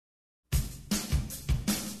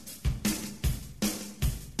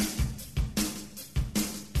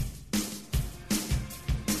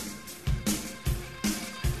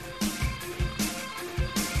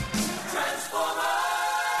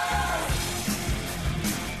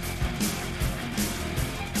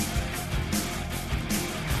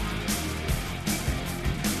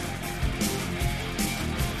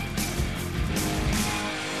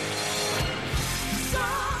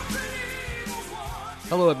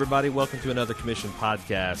Hello, everybody. Welcome to another commission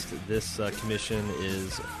podcast. This commission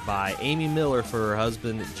is by Amy Miller for her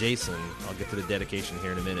husband, Jason. I'll get to the dedication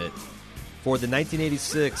here in a minute. For the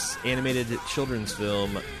 1986 animated children's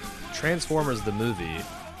film, Transformers the Movie,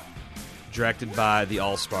 directed by the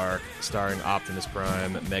Allspark, starring Optimus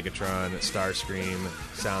Prime, Megatron, Starscream,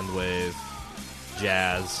 Soundwave,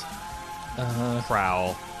 Jazz,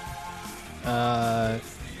 Prowl.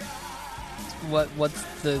 What's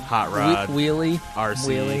the Hot Rod, Wheelie,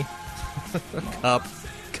 RC, Cup,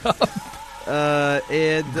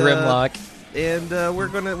 and Grimlock, and we're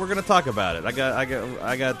gonna talk about it. I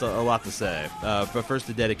got a lot to say. But first,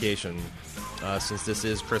 the dedication. Since this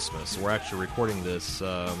is Christmas, we're actually recording this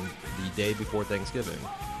the day before Thanksgiving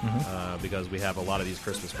because we have a lot of these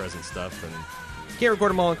Christmas present stuff and can't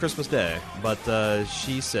record them all on Christmas Day. But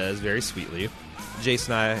she says very sweetly,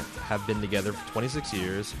 Jason and I have been together for 26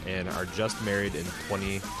 years and are just married in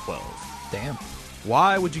 2012. Damn.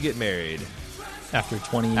 Why would you get married? After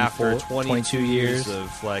 22 years of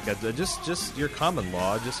just your common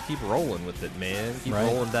law, just keep rolling with it, man. Keep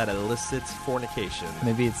rolling that illicit fornication.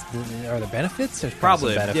 Maybe are there benefits? There's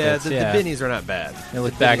probably benefits. The bennies are not bad. I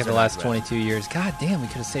look back at the last 22 years. God damn, we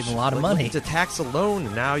could have saved a lot of money. It's a tax alone,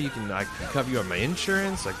 and now I can cover you on my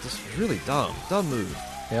insurance. Like, this is really dumb move.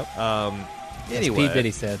 Yep. Anyway, as Pete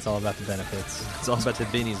Diddy said, it's all about the benefits. It's all about the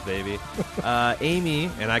bennies, baby. Amy,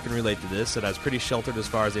 and I can relate to this, said I was pretty sheltered as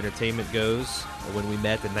far as entertainment goes when we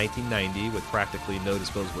met in 1990 with practically no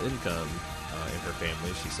disposable income in her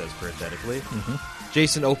family, she says parenthetically.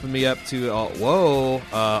 Jason opened me up to,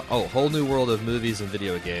 whole new world of movies and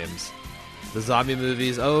video games. The zombie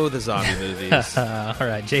movies. Oh, the zombie movies. All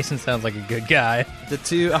right, Jason sounds like a good guy. The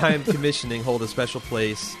two I am commissioning hold a special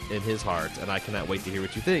place in his heart, and I cannot wait to hear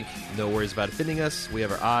what you think. No worries about offending us. We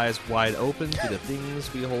have our eyes wide open to the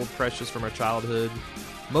things we hold precious from our childhood,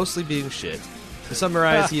 mostly being shit. To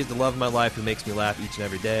summarize, he is the love of my life who makes me laugh each and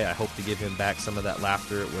every day. I hope to give him back some of that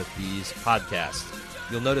laughter with these podcasts.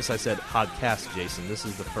 You'll notice I said podcast, Jason. This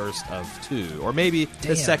is the first of two, or maybe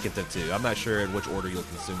the second of two. I'm not sure in which order you'll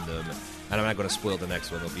consume them, and I'm not going to spoil the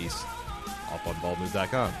next one. It'll be up on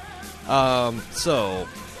baldmove.com.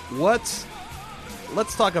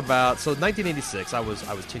 Let's talk about. So 1986. I was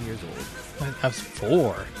 10 years old. I was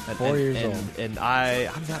 4 years old, and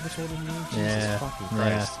I'm that much older than you. Jesus fucking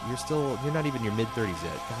Christ! Yeah. You're not even in your mid-30s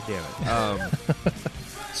yet. God damn it.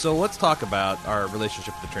 So let's talk about our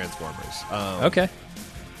relationship with the Transformers. Okay.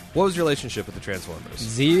 What was your relationship with the Transformers?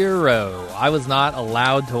 0. I was not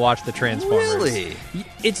allowed to watch the Transformers. Really?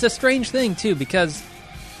 It's a strange thing, too, because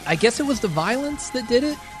I guess it was the violence that did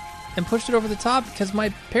it and pushed it over the top, because my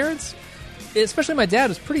parents, especially my dad,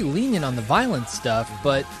 was pretty lenient on the violence stuff,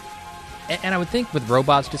 but... And I would think with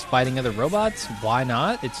robots just fighting other robots, why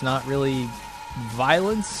not? It's not really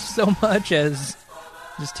violence so much as...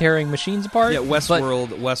 just tearing machines apart. Yeah,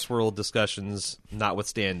 Westworld discussions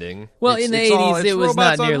notwithstanding. Well, in the 80s, it was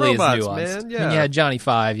not nearly robots, as nuanced. Man. Yeah. I mean, you had Johnny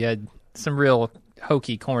Five, you had some real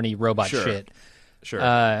hokey, corny robot shit. Sure.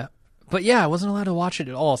 But yeah, I wasn't allowed to watch it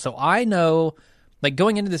at all. So I know, like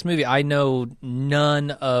going into this movie, I know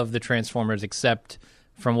none of the Transformers except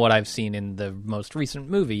from what I've seen in the most recent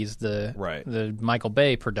movies, the Michael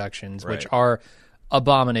Bay productions, which are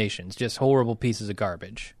abominations, just horrible pieces of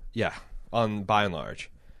garbage. Yeah. By and large.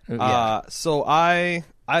 Yeah. So I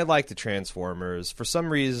like the Transformers. For some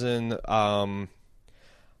reason, I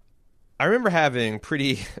remember having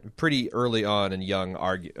pretty early on in young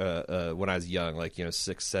when I was young, like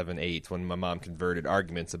 6, 7, 8, when my mom converted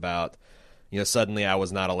arguments about suddenly I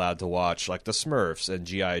was not allowed to watch like the Smurfs and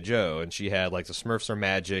G.I. Joe, and she had like the Smurfs are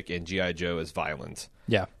magic and G.I. Joe is violent.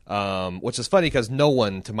 Yeah. Which is funny because no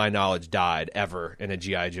one, to my knowledge, died ever in a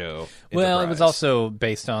G.I. Joe Enterprise. Well, it was also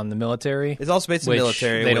based on the military. It's also based on the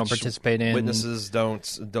military. They don't participate in. Witnesses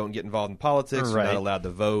don't get involved in politics. Right. They're not allowed to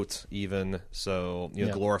vote even. So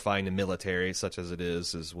glorifying the military, such as it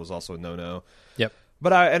was also a no-no. Yep.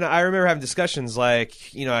 But I remember having discussions like,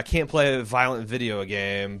 I can't play a violent video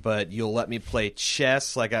game, but you'll let me play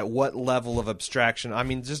chess. Like, at what level of abstraction? I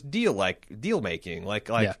mean, just deal making,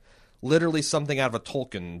 literally something out of a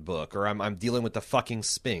Tolkien book, or I'm dealing with the fucking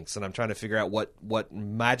Sphinx, and I'm trying to figure out what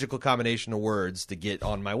magical combination of words to get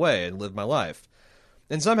on my way and live my life.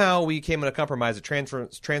 And somehow we came to a compromise that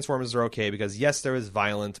Transformers are okay because, yes, there was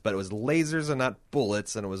violence, but it was lasers and not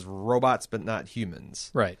bullets, and it was robots but not humans.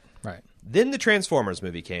 Right. Then the Transformers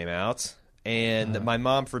movie came out, and my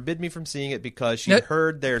mom forbid me from seeing it because she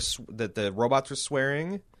heard that the robots were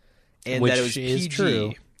swearing, and that it was PG.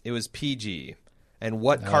 True. It was PG. And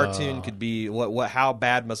what cartoon could be? How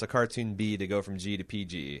bad must a cartoon be to go from G to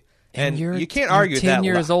PG? And you can't argue with that. 10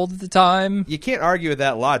 years old at the time. You can't argue with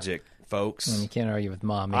that logic folks. You can't argue with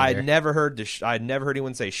mom I either. never heard I'd never heard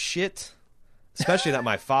anyone say shit, especially not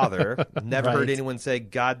my father. Never heard Right. anyone say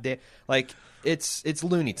goddamn. Like it's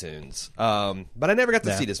Looney Tunes. But I never got to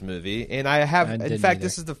Yeah. see this movie, and I have. I In didn't fact, either.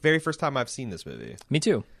 this is the very first time I've seen this movie. Me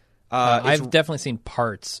too. It's I've definitely seen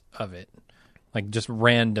parts of it, like just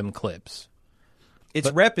random clips.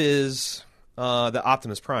 its rep is that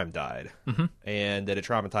Optimus Prime died, and that it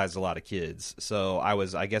traumatized a lot of kids. So I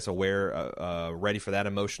was, I guess, aware, ready for that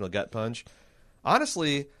emotional gut punch.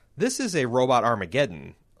 Honestly, this is a robot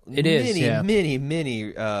Armageddon. It is, yeah.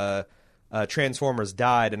 Many Transformers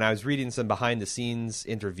died, and I was reading some behind-the-scenes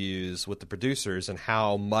interviews with the producers and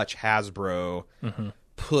how much Hasbro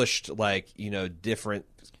pushed, like, different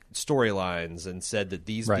storylines and said that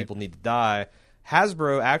these Right. people need to die.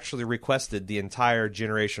 Hasbro actually requested the entire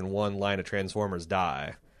Generation 1 line of Transformers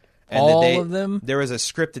die. And All that of them? There was a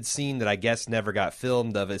scripted scene that I guess never got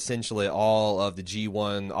filmed of essentially all of the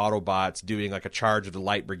G1 Autobots doing like a charge of the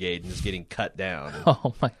Light Brigade and just getting cut down.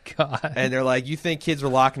 Oh my god! And they're like, you think kids were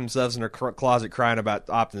locking themselves in their closet crying about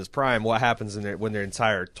Optimus Prime? What happens when their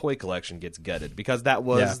entire toy collection gets gutted? Because that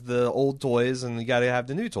was the old toys, and you got to have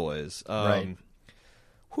the new toys. Right.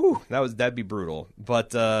 Whew, that'd be brutal.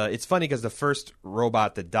 But it's funny because the first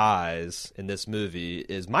robot that dies in this movie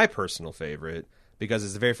is my personal favorite because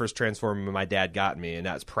it's the very first Transformer my dad got me, and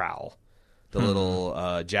that's Prowl, the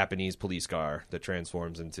little Japanese police car that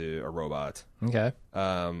transforms into a robot. Okay.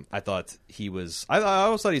 I thought he was. I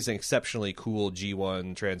always thought he's an exceptionally cool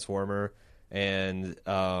G1 Transformer, and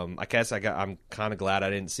I guess I'm kind of glad I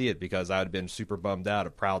didn't see it because I would have been super bummed out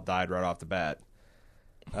if Prowl died right off the bat.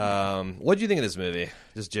 What do you think of this movie,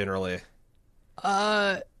 just generally?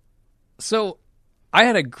 So I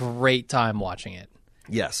had a great time watching it.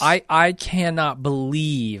 Yes, I cannot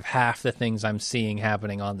believe half the things I'm seeing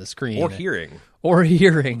happening on the screen or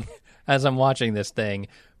hearing as I'm watching this thing.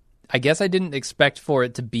 I guess I didn't expect for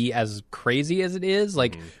it to be as crazy as it is.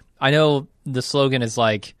 Like, I know the slogan is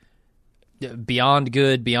like beyond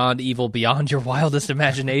good, beyond evil, beyond your wildest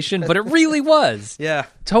imagination, but it really was. Yeah.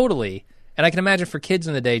 Totally. And I can imagine for kids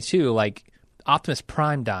in the day too, like Optimus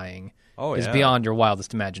Prime dying is beyond your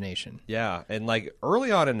wildest imagination. Yeah, and like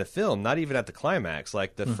early on in the film, not even at the climax,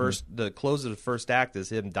 like the close of the first act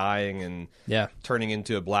is him dying and turning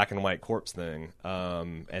into a black and white corpse thing,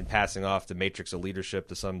 and passing off the matrix of leadership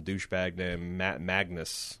to some douchebag named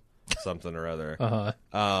Magnus something or other.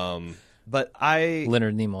 But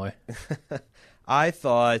Leonard Nimoy. I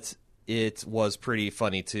thought it was pretty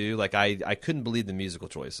funny too. Like I couldn't believe the musical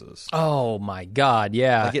choices. Oh my god,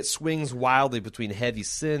 yeah. Like it swings wildly between heavy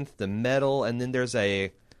synth, the metal, and then there's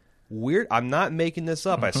a weird, I'm not making this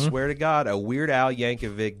up, I swear to God, a Weird Al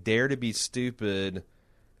Yankovic Dare to Be Stupid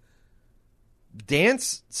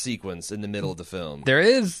dance sequence in the middle of the film. There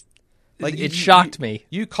is. Like it shocked me.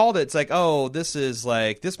 You called it. It's like, oh, this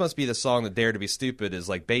must be the song that Dare to Be Stupid is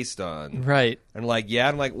like based on, right? And like, yeah,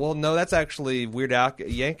 I'm like, well, no, that's actually Weird Al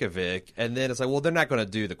Yankovic. And then it's like, well, they're not going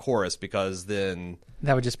to do the chorus because then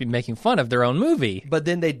that would just be making fun of their own movie. But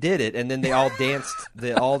then they did it, and then they all danced.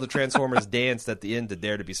 All the Transformers danced at the end to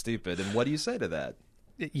Dare to Be Stupid. And what do you say to that?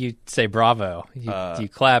 You say bravo. You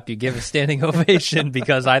clap. You give a standing ovation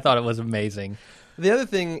because I thought it was amazing. The other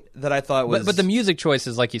thing that I thought was... But the music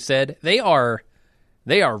choices, like you said, they are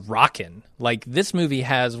rockin'. Like, this movie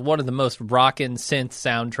has one of the most rockin' synth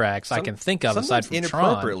soundtracks I can think of aside from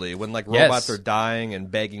inappropriately, Tron. when like robots are dying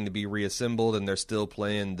and begging to be reassembled and they're still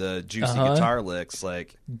playing the juicy guitar licks.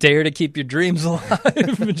 Like, Dare to keep your dreams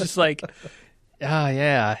alive. Just like...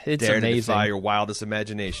 yeah, it's Dare amazing. To defy your wildest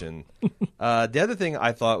imagination. The other thing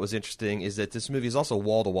I thought was interesting is that this movie is also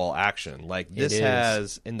wall-to-wall action. Like, this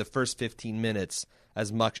has, in the first 15 minutes,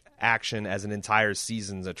 as much action as an entire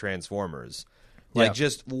season's of Transformers. Like,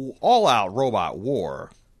 just all-out robot war.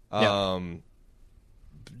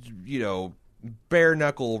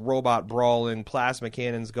 Bare-knuckle robot brawling, plasma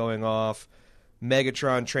cannons going off,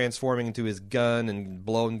 Megatron transforming into his gun and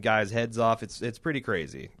blowing guys' heads off. It's pretty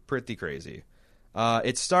crazy. Pretty crazy.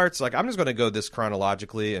 It starts, like, I'm just going to go this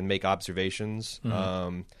chronologically and make observations.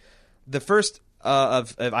 The first I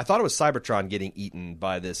thought it was Cybertron getting eaten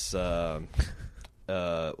by this, it's not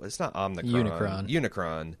Omnicron.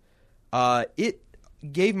 Unicron. It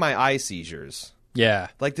gave my eye seizures. Yeah.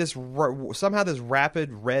 Like somehow this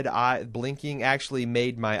rapid red eye blinking actually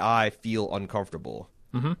made my eye feel uncomfortable.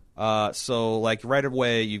 So like right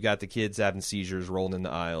away you got the kids having seizures rolling in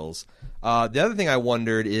the aisles. The other thing I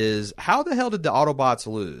wondered is how the hell did the Autobots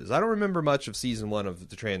lose? I don't remember much of season 1 of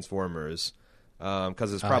the Transformers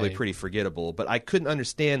because it's probably pretty forgettable. But I couldn't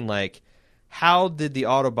understand like how did the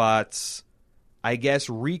Autobots I guess,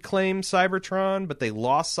 reclaim Cybertron, but they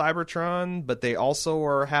lost Cybertron, but they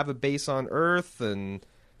also have a base on Earth, and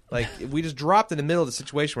like we just dropped in the middle of the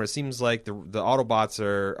situation where it seems like the Autobots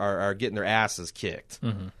are getting their asses kicked.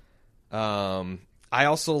 I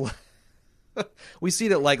also we see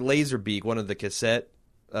that like Laserbeak, one of the cassette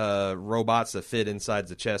robots that fit inside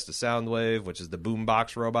the chest of Soundwave, which is the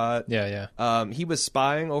boombox robot. Yeah. He was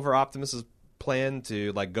spying over Optimus's plan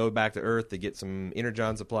to like go back to Earth to get some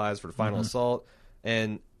Energon supplies for the final assault,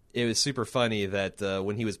 and it was super funny that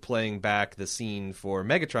when he was playing back the scene for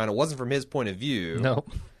Megatron, it wasn't from his point of view.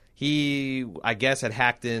 Nope. He, I guess, had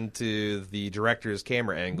hacked into the director's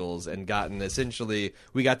camera angles and essentially,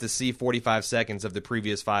 we got to see 45 seconds of the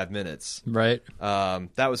previous 5 minutes. Right.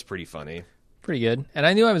 That was pretty funny. Pretty good. And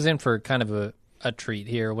I knew I was in for kind of a treat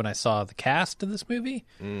here when I saw the cast of this movie,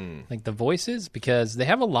 like the voices, because they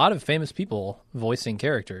have a lot of famous people voicing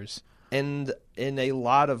characters. And in a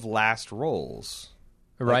lot of last roles.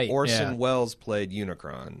 Right. Like Orson Welles played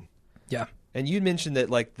Unicron. Yeah. And you mentioned that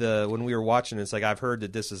like when we were watching, it's like I've heard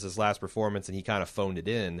that this is his last performance and he kind of phoned it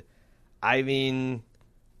in. I mean,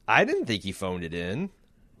 I didn't think he phoned it in.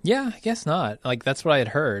 Yeah, I guess not. Like that's what I had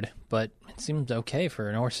heard, but it seemed okay for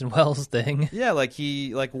an Orson Welles thing. Yeah,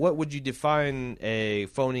 what would you define a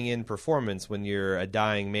phoning in performance when you're a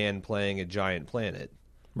dying man playing a giant planet?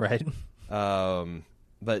 Right.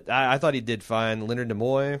 But I thought he did fine. Leonard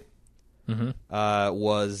Nimoy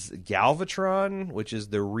was Galvatron, which is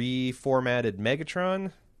the reformatted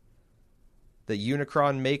Megatron that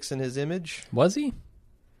Unicron makes in his image. Was he?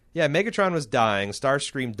 Yeah, Megatron was dying.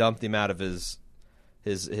 Starscream dumped him out of his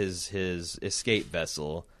escape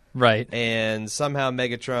vessel. Right. And somehow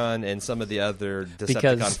Megatron and some of the other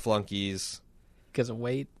Decepticon flunkies, because of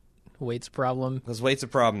weight's a problem. Because weight's a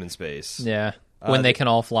problem in space. Yeah. When they can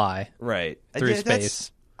all fly. Right. Through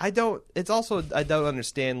space. I don't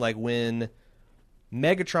understand, like, when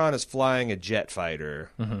Megatron is flying a jet fighter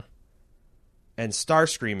and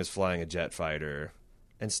Starscream is flying a jet fighter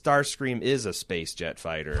and Starscream is a space jet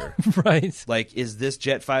fighter. Right. Like, is this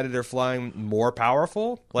jet fighter they're flying more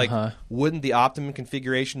powerful? Like, wouldn't the optimum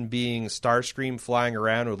configuration being Starscream flying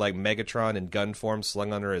around with, like, Megatron in gun form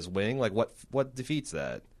slung under his wing? Like, what defeats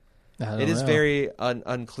that? It is very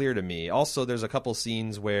unclear to me. Also, there's a couple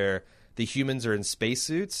scenes where the humans are in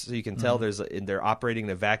spacesuits, so you can tell they're operating in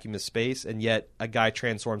a vacuum of space, and yet a guy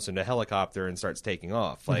transforms into a helicopter and starts taking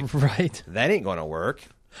off. Like, right. That ain't going to work.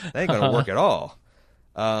 That ain't going to work at all.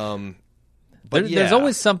 But there's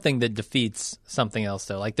always something that defeats something else,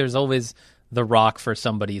 though. Like, there's always the rock for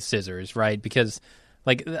somebody's scissors, right? Because,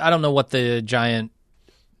 like, I don't know what the giant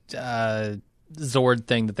Zord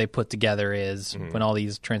thing that they put together is when all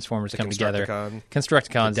these Transformers come together.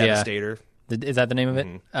 Constructicons, the Devastator. Is that the name of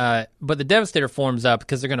it? But the Devastator forms up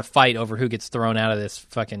because they're going to fight over who gets thrown out of this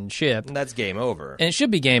fucking ship. And that's game over. And it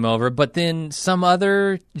should be game over, but then some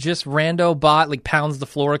other just rando bot like pounds the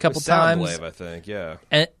floor a couple times. Soundwave, I think, yeah.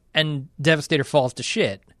 And Devastator falls to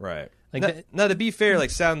shit. Right. Like now, to be fair, like,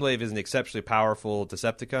 Soundwave is an exceptionally powerful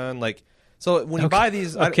Decepticon. Like, so when you buy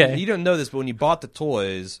these, you don't know this, but when you bought the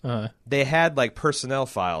toys, they had like personnel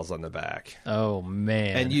files on the back. Oh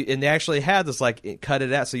man! And they actually had this like cut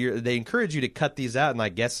it out. So they encourage you to cut these out and I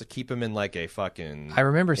guess keep them in like a fucking I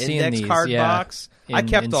remember seeing index these, card box. I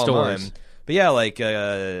kept all stores. mine. But yeah, like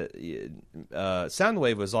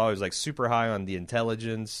Soundwave was always like super high on the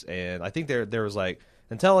intelligence, and I think there was like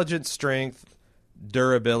intelligence, strength,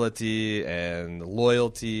 durability, and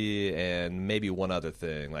loyalty, and maybe one other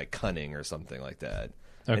thing like cunning or something like that.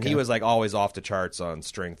 Okay. And he was like always off the charts on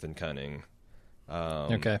strength and cunning.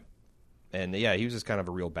 Okay. And yeah, he was just kind of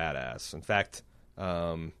a real badass. In fact,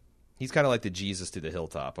 he's kind of like the Jesus to the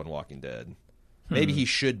Hilltop on Walking Dead. Maybe he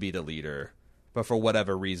should be the leader, but for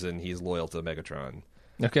whatever reason, he's loyal to Megatron.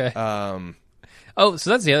 Okay. Oh,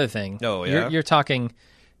 so that's the other thing. Oh, yeah? You're talking.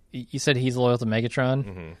 You said he's loyal to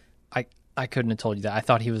Megatron. I couldn't have told you that. I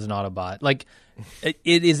thought he was an Autobot. Like,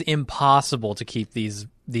 it is impossible to keep these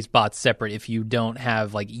bots separate if you don't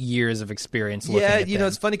have like years of experience looking at them. Yeah,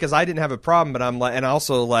 it's funny because I didn't have a problem, but I'm like, and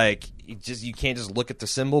also like, you can't just look at the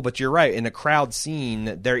symbol. But you're right. In a crowd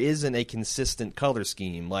scene, there isn't a consistent color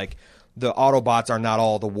scheme. Like, the Autobots are not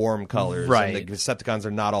all the warm colors, right? And the Decepticons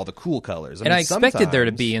are not all the cool colors. I expected there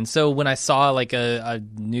to be, and so when I saw like a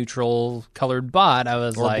neutral colored bot, I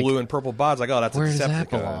was like, blue and purple bots, like, oh, that's a Decepticon. Where does that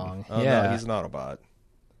belong? Oh, yeah, no, he's an Autobot.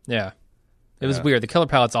 Yeah, it was weird. The color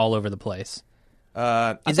palette's all over the place.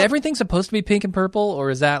 Is everything supposed to be pink and purple, or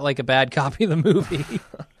is that like a bad copy of the movie?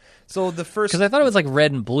 So the first, because I thought it was like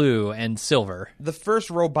red and blue and silver. The first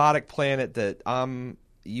robotic planet that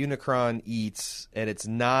Unicron eats, and it's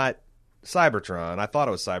not Cybertron. I thought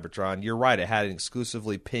it was Cybertron. You're right. It had an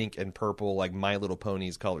exclusively pink and purple, like My Little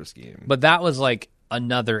Pony's color scheme. But that was like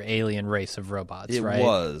another alien race of robots, It right?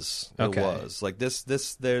 was. It Okay. was. Like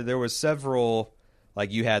there was several.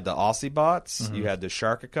 Like you had the Aussiebots, you had the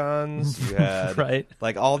Sharkicons, you had Right.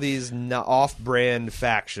 like all these off-brand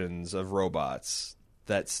factions of robots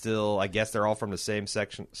that still, I guess, they're all from the same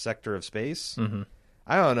sector of space. Mm-hmm.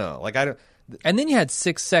 I don't know. Like I don't. And then you had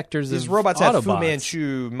 6 sectors These of robots have Fu Autobots.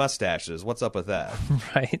 Manchu mustaches. What's up with that?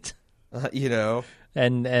 Right. You know,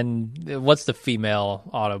 And what's the female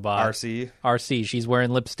Autobot? RC. RC. She's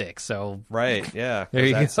wearing lipstick, so Right, yeah. There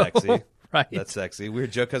you That's go. sexy. Right. That's sexy.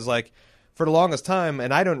 Weird joke, because, like, for the longest time,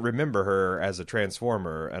 and I don't remember her as a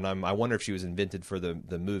Transformer, and I wonder if she was invented for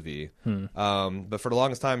the movie. But for the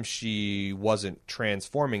longest time, she wasn't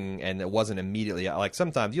transforming, and it wasn't immediately. Like,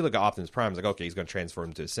 sometimes you look at Optimus Prime, it's like, okay, he's going to transform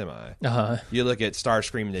into a semi. Uh-huh. You look at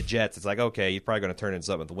Starscream and the Jets, it's like, okay, he's probably going to turn into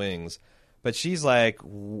something with wings. But she's like,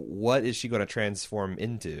 what is she going to transform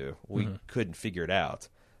into? We couldn't figure it out.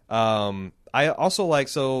 I also like,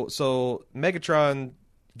 so Megatron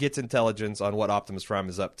gets intelligence on what Optimus Prime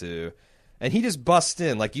is up to, and he just busts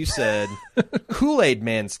in, like you said, Kool-Aid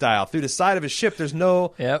Man style, through the side of his ship. There's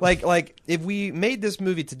no, Yep. like if we made this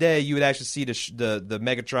movie today, you would actually see the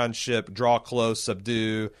Megatron ship draw close,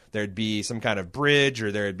 subdue. There'd be some kind of bridge,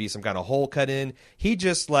 or there'd be some kind of hole cut in. He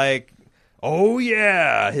just like, oh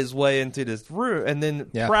yeah, his way into this room, and then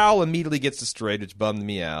Yeah. Prowl immediately gets destroyed, which bummed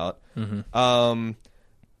me out.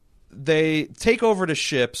 They take over the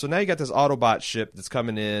ship, so now you got this Autobot ship that's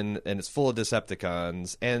coming in, and it's full of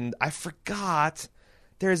Decepticons. And I forgot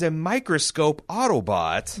there's a microscope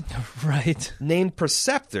Autobot Right. named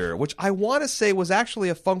Perceptor, which I want to say was actually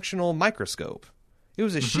a functional microscope. It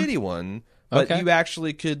was a shitty one, but Okay. you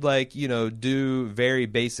actually could, like, you know, do very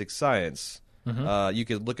basic science. You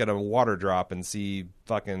could look at a water drop and see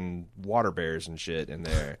fucking water bears and shit in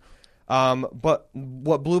there. But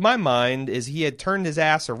what blew my mind is he had turned his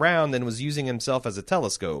ass around and was using himself as a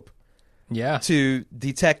telescope Yeah. to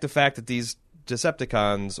detect the fact that these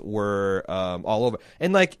Decepticons were all over.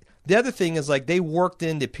 And, like, the other thing is, like, they worked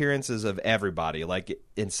in the appearances of everybody. Like,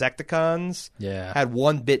 Insecticons Yeah. had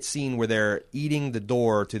one bit scene where they're eating the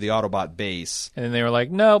door to the Autobot base. And then they were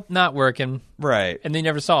like, nope, not working. Right. And they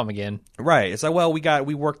never saw him again. Right. It's like, well,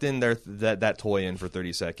 we worked in that toy in for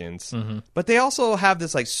 30 seconds. But they also have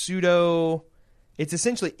this, like, pseudo. It's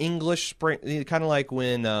essentially English spring, kind of like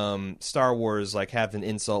when Star Wars like have an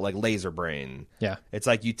insult like laser brain. Yeah. It's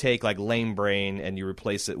like you take like lame brain and you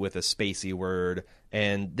replace it with a spacey word.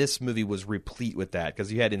 And this movie was replete with that,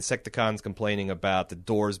 because you had Insecticons complaining about the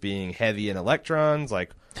doors being heavy in electrons.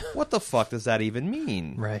 Like, what the fuck does that even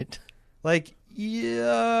mean? Right. Like,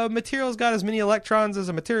 yeah, material's got as many electrons as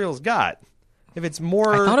a material's got. If it's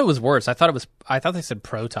more, I thought it was worse. I thought they said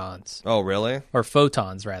protons. oh really? Or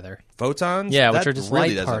photons, rather. Photons? Yeah, which That are just really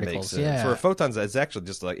light doesn't make particles, sense. yeah. For photons, it's actually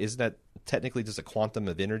just like, isn't that technically just a quantum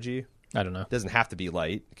of energy? I don't know. It doesn't have to be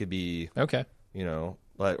light. It could be, Okay. you know,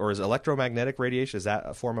 or is electromagnetic radiation, is that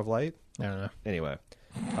a form of light? I don't know. Anyway,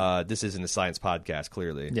 this isn't a science podcast,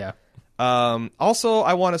 clearly. Yeah. Also,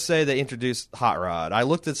 I want to say they introduced Hot Rod. I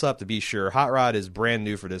looked this up to be sure. Hot Rod is brand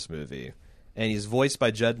new for this movie, and he's voiced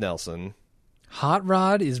by Judd Nelson. Hot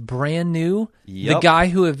Rod is brand new. Yep. The guy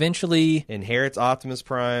who eventually... Inherits Optimus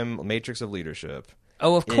Prime, Matrix of Leadership.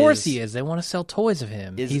 Oh, of course Is- he is. They want to sell toys of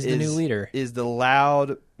him. He's the new leader. Is the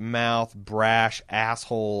loud mouth, brash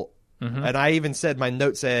asshole. And I even said, my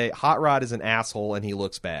notes say, Hot Rod is an asshole and he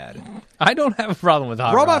looks bad. I don't have a problem with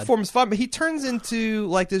Hot Robot Rod. form's fun, but he turns into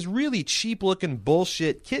like this really cheap looking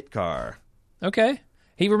bullshit kit car. Okay.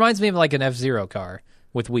 He reminds me of like an F-Zero car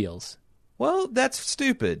with wheels. Well, that's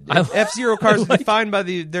stupid. I- F-Zero cars are defined by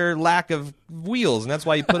their lack of wheels, and that's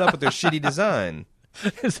why you put up with their shitty design.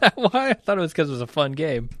 Is that why? I thought it was because it was a fun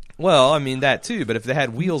game. Well, I mean, that too, but if they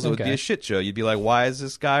had wheels, it would be Okay. a shit show. You'd be like, why is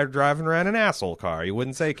this guy driving around an asshole car? You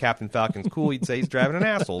wouldn't say Captain Falcon's cool. You'd say he's driving an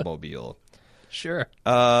asshole mobile. Sure.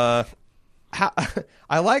 I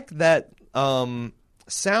like that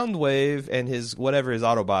Soundwave and his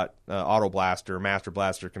Autobot, Auto Blaster, Master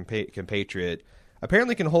Blaster compatriot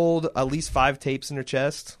apparently can hold at least 5 tapes in their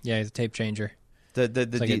chest. Yeah, he's a tape changer. It's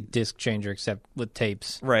It's like a disc changer, except with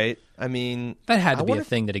tapes. right. I mean, That had to I be a wonder-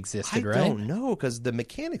 thing that existed, I right? don't know, because the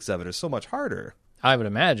mechanics of it are so much harder. I would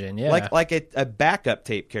imagine, yeah. Like a backup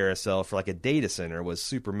tape carousel for like a data center was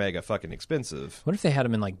super mega fucking expensive. What if they had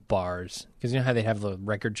them in like bars? Because you know how they have the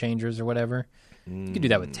record changers or whatever? You could do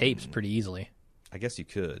that with tapes pretty easily. I guess you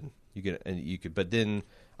could. But then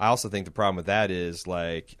I also think the problem with that is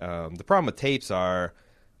like the problem with tapes are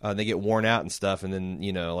They get worn out and stuff, and then,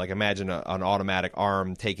 you know, like imagine an automatic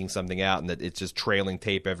arm taking something out and that it's just trailing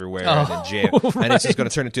tape everywhere and then jam. Right. And it's just going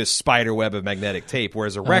to turn into a spider web of magnetic tape.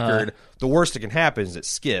 Whereas a record, the worst that can happen is it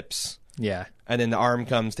skips. Yeah. And then the arm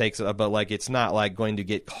comes, takes it, but like it's not like going to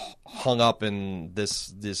get hung up in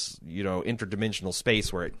this you know, interdimensional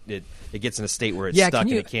space where it gets in a state where it's stuck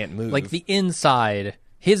and it can't move. Like the inside,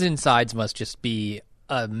 his insides must just be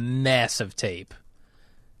a mess of tape.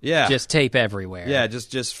 Yeah. Just tape everywhere. Yeah,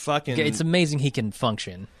 just fucking... It's amazing he can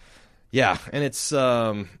function. Yeah, and it's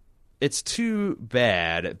too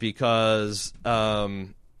bad because...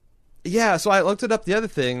 yeah, so I looked it up. The other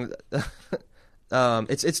thing...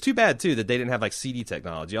 it's too bad, too, that they didn't have, like, CD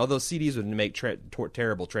technology. Although CDs would make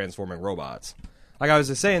terrible transforming robots. Like I was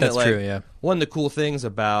just saying That's that, like, true, yeah. one of the cool things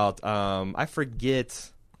about... I forget...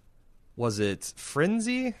 Was it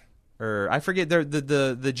Frenzy? Or I forget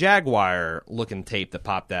the Jaguar looking tape that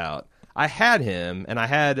popped out. I had him and I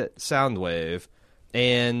had Soundwave,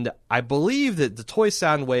 and I believe that the toy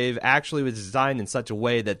Soundwave actually was designed in such a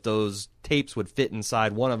way that those tapes would fit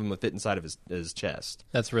inside. One of them would fit inside of his chest.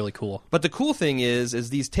 That's really cool. But the cool thing is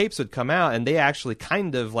these tapes would come out and they actually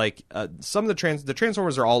kind of like some of the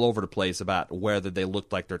Transformers are all over the place about whether they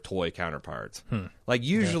looked like their toy counterparts. Like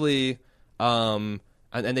usually.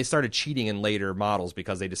 And they started cheating in later models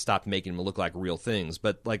because they just stopped making them look like real things.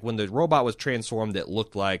 But like when the robot was transformed, it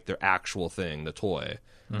looked like their actual thing, the toy.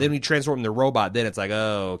 Then when you transform the robot, then it's like,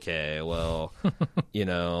 oh, okay, well, you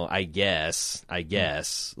know, I guess,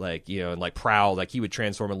 like, you know, and like Prowl, like he would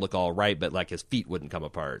transform and look all right, but like his feet wouldn't come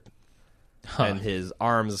apart. And his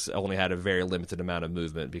arms only had a very limited amount of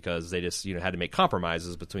movement because they just, you know, had to make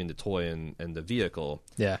compromises between the toy and the vehicle.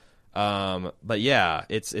 Yeah. But yeah,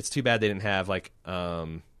 it's too bad they didn't have like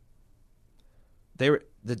the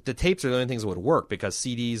tapes are the only things that would work because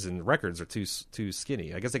CDs and records are too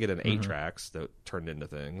skinny. I guess they get an 8 tracks that turned into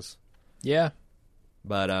things. Yeah.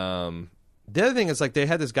 But the other thing is like they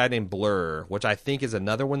had this guy named Blur, which I think is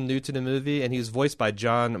another one new to the movie, and he was voiced by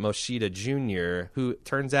John Moshida Jr., who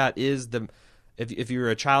turns out is if you're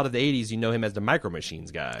a child of the 80s, you know him as the Micro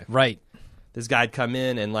Machines guy. Right. This guy'd come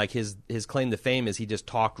in and like his claim to fame is he just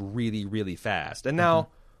talked really, really fast. And now,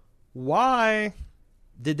 why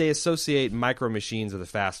did they associate Micro Machines with a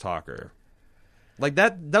fast talker? Like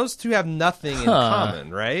those two have nothing in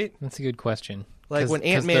common, right? That's a good question. Like when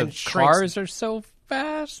Ant-Man the shrinks, cars are so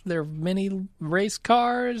fast, they're mini race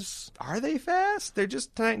cars. are they fast? They're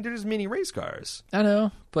just mini race cars. I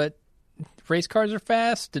know, but race cars are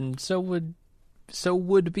fast, and so would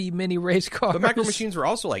be mini race cars. But Micro Machines were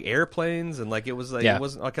also like airplanes, and like it was like it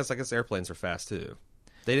wasn't. I guess airplanes are fast too.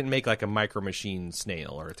 They didn't make like a Micro Machine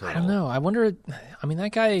snail or a turtle. I don't know. I wonder. I mean,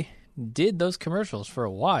 that guy did those commercials for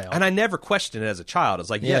a while, and I never questioned it as a child. I was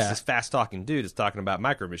like, yes, this fast talking dude is talking about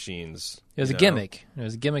Micro Machines. It was a gimmick. It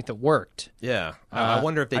was a gimmick that worked. Yeah, I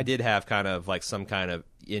wonder if they did have kind of like some kind of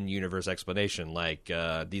in-universe explanation, like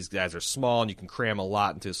these guys are small and you can cram a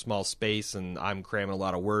lot into a small space, and I'm cramming a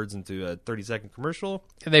lot of words into a 30-second commercial.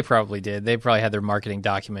 They probably did. They probably had their marketing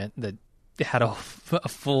document that had a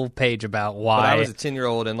full page about why. But I was a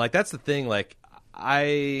 10-year-old, and like that's the thing. Like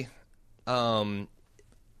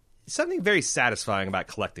something very satisfying about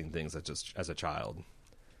collecting things as a child.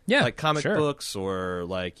 Yeah, like comic books or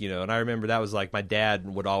like, you know, and I remember that was like my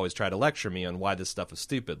dad would always try to lecture me on why this stuff is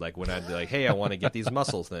stupid. Like when I'd be like, hey, I want to get these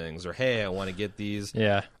muscle things, or hey, I want to get these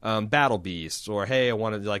battle beasts, or hey, I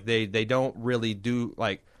want to, like they don't really do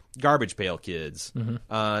like Garbage Pail Kids.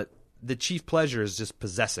 The chief pleasure is just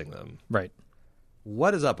possessing them. Right.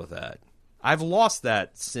 What is up with that? I've lost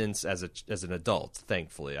that since as an adult,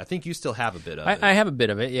 thankfully. I think you still have a bit of it. I have a bit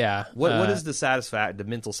of it, yeah. What is the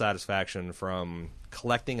mental satisfaction from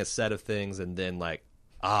collecting a set of things and then like,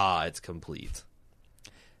 it's complete?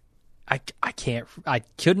 I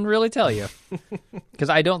couldn't really tell you because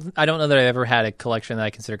I don't know that I've ever had a collection that I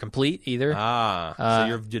consider complete either.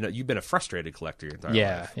 So you've been a frustrated collector your entire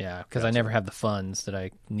life. Yeah, because I never have the funds that I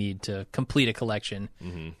need to complete a collection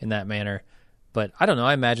in that manner. But I don't know.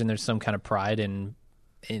 I imagine there's some kind of pride in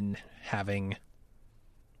having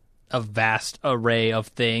a vast array of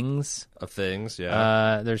things.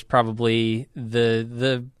 There's probably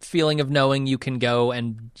the feeling of knowing you can go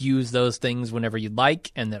and use those things whenever you'd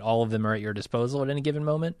like, and that all of them are at your disposal at any given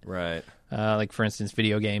moment. Right. Like, for instance,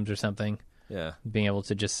 video games or something. Yeah. Being able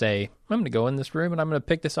to just say, I'm going to go in this room and I'm going to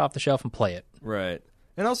pick this off the shelf and play it. Right.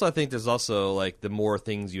 And also, I think there's also, like, the more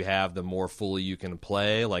things you have, the more fully you can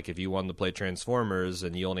play. Like, if you wanted to play Transformers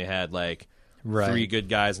and you only had, like, 3 good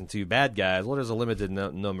guys and 2 bad guys, well, there's a limited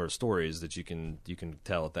number of stories that you can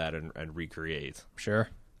tell at that and recreate. Sure.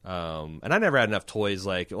 And I never had enough toys.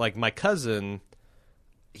 Like my cousin,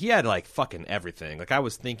 he had like fucking everything. Like I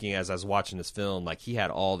was thinking as I was watching this film, like he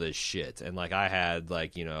had all this shit, and like I had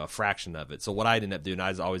like a fraction of it. So what I'd end up doing,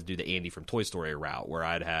 I'd always do the Andy from Toy Story route, where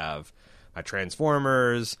I'd have my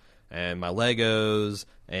Transformers and my Legos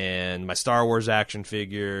and my Star Wars action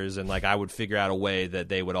figures, and like I would figure out a way that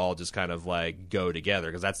they would all just kind of like go together,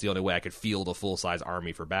 because that's the only way I could field a full size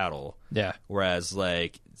army for battle. Yeah. Whereas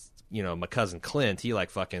like my cousin Clint, he like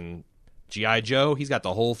fucking G.I. Joe, he's got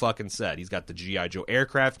the whole fucking set. He's got the G.I. Joe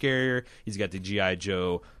aircraft carrier. He's got the G.I.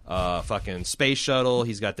 Joe fucking space shuttle.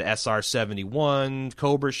 He's got the SR-71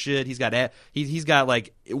 Cobra shit. He's got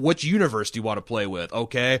like, which universe do you want to play with?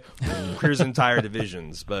 Okay, here's entire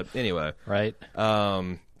divisions. But anyway, right.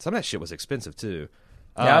 Some of that shit was expensive too.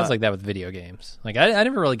 Yeah, I was like that with video games. Like I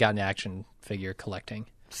never really got into action figure collecting.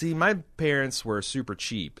 See, my parents were super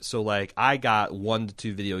cheap, so like I got 1 to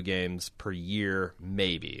 2 video games per year,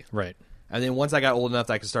 maybe. Right. And then once I got old enough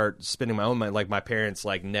that I could start spending my own money, like my parents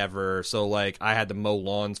like never. So like I had to mow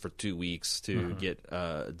lawns for 2 weeks to get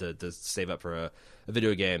to save up for a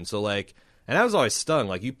video game. So like, and I was always stung.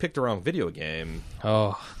 Like you picked the wrong video game.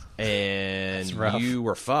 Oh, and you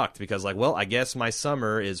were fucked because like, well, I guess my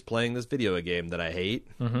summer is playing this video game that I hate.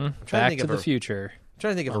 Mm-hmm. Back to the Future. I'm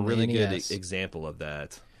trying to think of a really good example of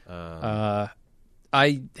that.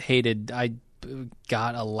 I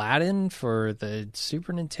got Aladdin for the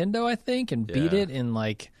Super Nintendo, I think, and beat it in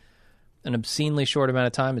like an obscenely short amount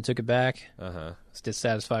of time and took it back. I was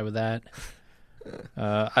dissatisfied with that.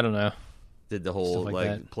 I don't know. Did the whole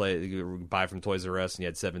buy from Toys R Us and you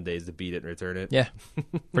had 7 days to beat it and return it? Yeah,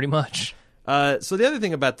 pretty much. So the other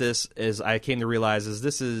thing about this is I came to realize is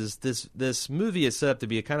this movie is set up to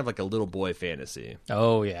be kind of like a little boy fantasy.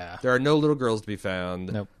 Oh yeah. There are no little girls to be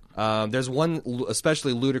found. Nope. There's one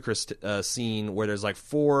especially ludicrous scene where there's like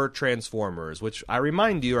 4 Transformers, which I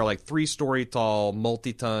remind you are like 3-story tall,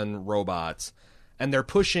 multi-ton robots, and they're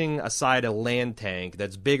pushing aside a land tank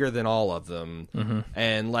that's bigger than all of them. Mm-hmm.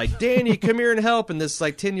 And like, Danny, come here and help. And this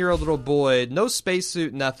like 10-year-old little boy, no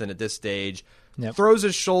spacesuit, nothing at this stage, throws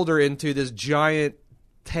his shoulder into this giant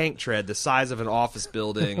tank tread the size of an office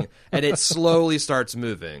building, and it slowly starts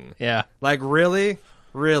moving. Yeah. Like, really?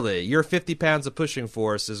 Really, your 50 pounds of pushing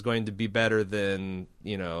force is going to be better than,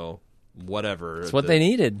 whatever. It's what they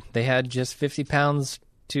needed. They had just 50 pounds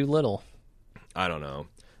too little. I don't know.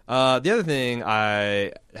 The other thing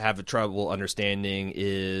I have trouble understanding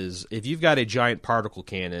is if you've got a giant particle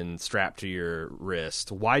cannon strapped to your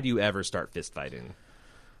wrist, why do you ever start fist fighting?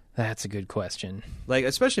 That's a good question. Like,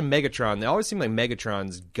 especially Megatron, they always seem like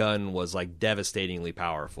Megatron's gun was like devastatingly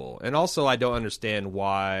powerful. And also I don't understand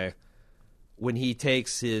why when he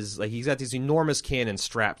takes he's got these enormous cannons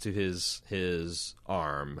strapped to his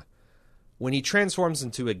arm. When he transforms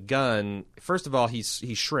into a gun, first of all, he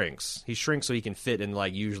shrinks. He shrinks so he can fit in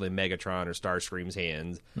like usually Megatron or Starscream's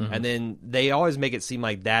hands. Mm-hmm. And then they always make it seem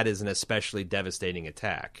like that is an especially devastating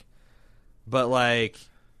attack. But like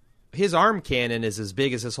his arm cannon is as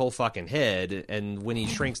big as his whole fucking head, and when he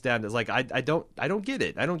shrinks down, it's like I don't get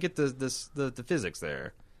it. I don't get the physics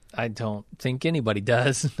there. I don't think anybody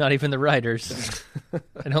does, not even the writers.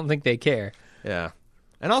 I don't think they care. Yeah.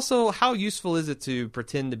 And also, how useful is it to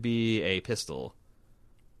pretend to be a pistol?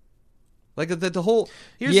 Like, the whole...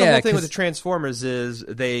 Here's the whole thing with the Transformers is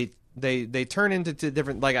they turn into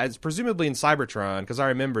different... Like, it's presumably in Cybertron, because I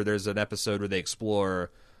remember there's an episode where they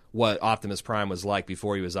explore what Optimus Prime was like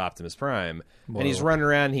before he was Optimus Prime. Whoa. And he's running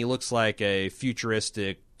around, and he looks like a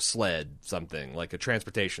futuristic sled, something like a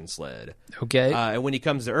transportation sled. Okay. And when he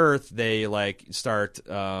comes to Earth, they like start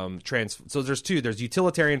so there's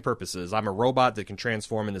utilitarian purposes. I'm a robot that can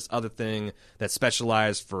transform in this other thing that's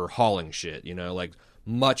specialized for hauling shit, like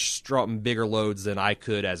much bigger loads than I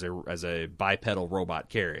could as a bipedal robot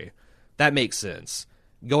carry. That makes sense.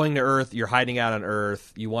 Going to Earth, you're hiding out on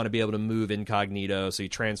Earth, you want to be able to move incognito, so you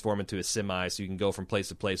transform into a semi so you can go from place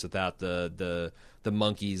to place without the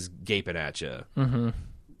monkeys gaping at you. Mm-hmm.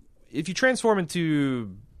 If you transform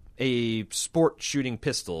into a sport shooting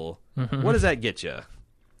pistol, what does that get you?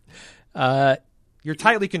 You're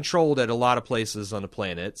tightly controlled at a lot of places on the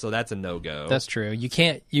planet, so that's a no-go. That's true. You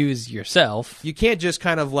can't use yourself. You can't just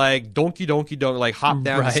kind of like donkey, like hop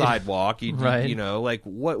down the sidewalk. Like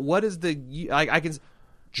what is I can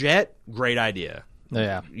jet, great idea.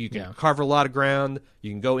 Yeah. You can cover a lot of ground.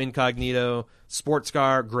 You can go incognito. Sports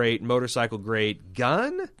car, great. Motorcycle, great.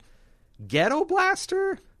 Gun? Ghetto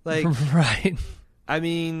blaster? Like, right. I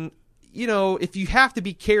mean, if you have to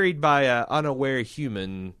be carried by an unaware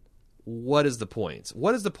human, what is the point?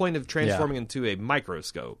 What is the point of transforming into a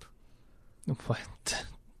microscope? What?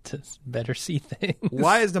 to better see things.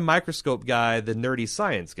 Why is the microscope guy the nerdy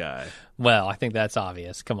science guy? Well, I think that's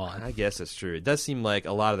obvious. Come on. I guess it's true. It does seem like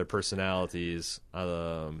a lot of their personalities, I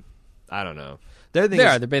don't know.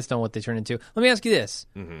 They're based on what they turn into. Let me ask you this.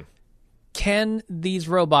 Mm-hmm. Can these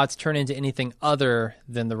robots turn into anything other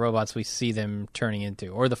than the robots we see them turning into,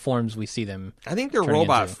 or the forms we see them I think their turning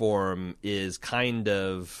robot into? form is kind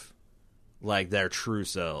of like their true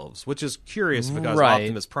selves, which is curious because Right.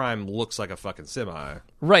 Optimus Prime looks like a fucking semi.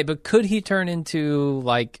 Right, but could he turn into,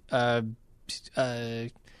 like, a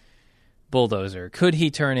bulldozer? Could he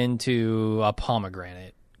turn into a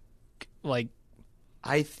pomegranate? Like,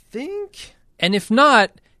 I think and if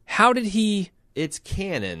not, how did he it's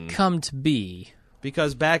canon. come to be?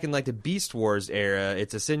 Because back in like the Beast Wars era,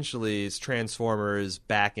 it's essentially Transformers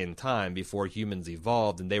back in time before humans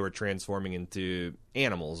evolved, and they were transforming into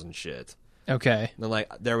animals and shit. Okay. And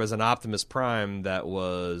like there was an Optimus Prime that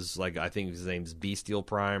was like I think his name's Bestial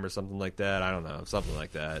Prime or something like that. I don't know, something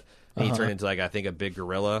like that. And he turned into like I think a big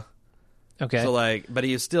gorilla. Okay. So like, but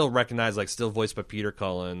he was still recognized, like still voiced by Peter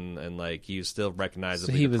Cullen, and like he was still recognized.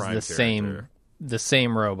 So as he the was Prime the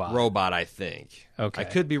same robot. I think. Okay. I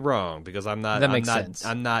could be wrong because I'm not. That makes I'm not, sense.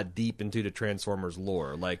 I'm not deep into the Transformers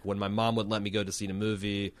lore. Like when my mom would let me go to see the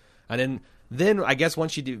movie, and then I guess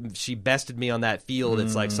once she bested me on that field,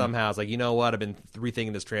 it's like somehow it's like, you know what, I've been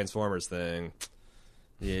rethinking this Transformers thing.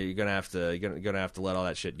 Yeah, you're gonna have to let all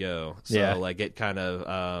that shit go. So Yeah. like it kind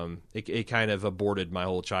of it kind of aborted my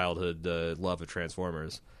whole childhood love of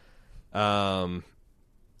Transformers. So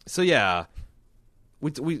yeah,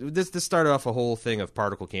 this started off a whole thing of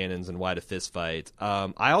particle cannons and why the fist fight.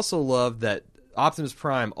 I also love that Optimus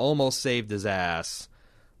Prime almost saved his ass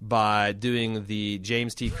by doing the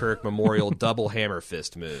James T. Kirk Memorial double hammer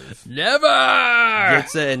fist move. Never.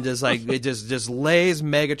 Gets it and just like it just lays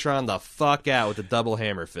Megatron the fuck out with the double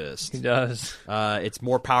hammer fist. He does. It's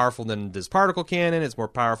more powerful than his particle cannon. It's more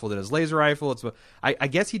powerful than his laser rifle. I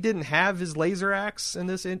guess he didn't have his laser axe in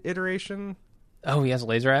this iteration. Oh, he has a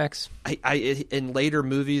laser axe. In later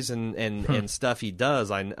movies and stuff he does.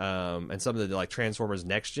 And some of the like Transformers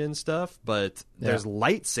Next Gen stuff. But there's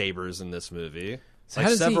lightsabers in this movie. So like how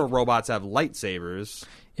does several robots have lightsabers.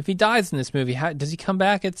 If he dies in this movie, does he come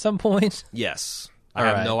back at some point? Yes. I All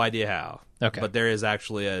have right. no idea how. Okay. But there is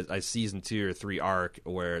actually a season 2 or 3 arc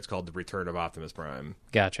where it's called The Return of Optimus Prime.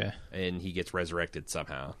 Gotcha. And he gets resurrected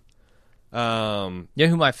somehow. You know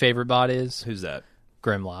who my favorite bot is? Who's that?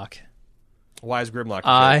 Grimlock. Why is Grimlock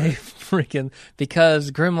your favorite?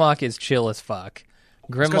 Because Grimlock is chill as fuck.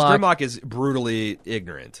 Because Grimlock is brutally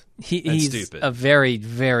ignorant. He's stupid. a very,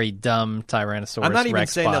 very dumb Tyrannosaurus I'm not even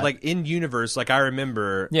Rex saying bot. that, like, in universe, like, I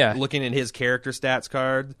remember looking at his character stats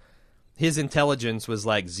card, his intelligence was,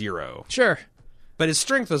 like, 0. Sure. But his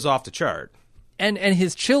strength was off the chart. And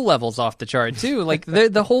his chill level's off the chart, too. Like,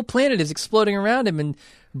 the whole planet is exploding around him, and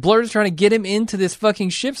Blur's trying to get him into this fucking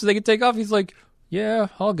ship so they can take off. He's like, yeah,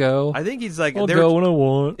 I'll go. I think he's like... I'll go when I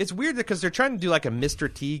want. It's weird because they're trying to do, like, a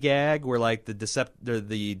Mr. T gag where, like, the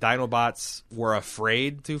Dinobots were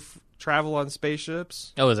afraid to travel on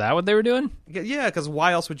spaceships. Oh, is that what they were doing? Yeah, because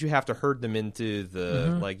why else would you have to herd them into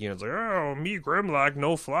the, like, you know, it's like, oh, me, Grimlock,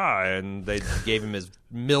 no fly. And they gave him his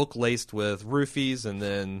milk laced with roofies, and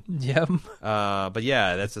then... Yep. But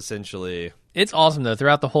yeah, that's essentially... It's awesome, though.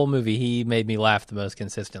 Throughout the whole movie, he made me laugh the most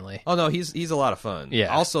consistently. Oh, no, he's a lot of fun. Yeah.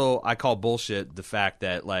 Also, I call bullshit the fact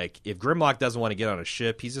that, like, if Grimlock doesn't want to get on a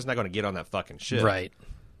ship, he's just not going to get on that fucking ship. Right.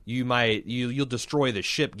 You'll destroy the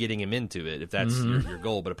ship getting him into it if that's your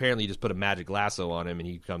goal. But apparently, you just put a magic lasso on him and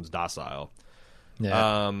he becomes docile.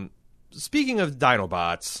 Yeah. Speaking of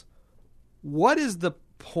Dinobots, what is the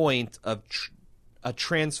point of a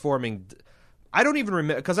transforming? I don't even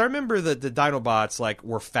remember, because I remember that the Dinobots like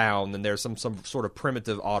were found and there's some sort of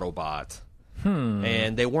primitive Autobot.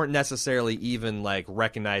 And they weren't necessarily even like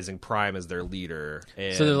recognizing Prime as their leader.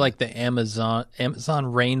 And so they're like the Amazon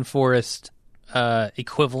rainforest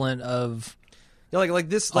equivalent of like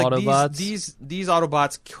this, like Autobots? these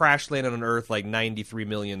Autobots crash landed on Earth like 93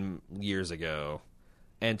 million years ago,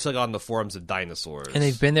 and took on the forms of dinosaurs. and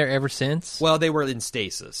they've been there ever since. Well, they were in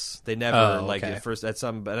stasis. They never okay. at first at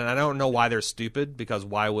some, and I don't know why they're stupid, because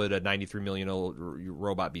why would a 93 million old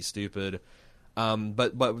robot be stupid?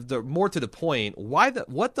 But more to the point,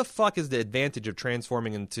 what the fuck is the advantage of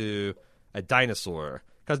transforming into a dinosaur?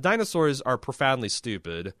 Because dinosaurs are profoundly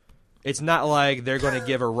stupid. It's not like they're going to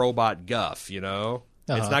give a robot guff, you know?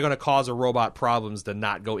 It's not going to cause a robot problems to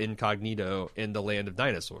not go incognito in the land of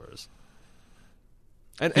dinosaurs.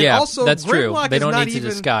 And also, that's true. Grimlock They is don't not need to even...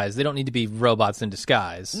 disguise. They don't need to be robots in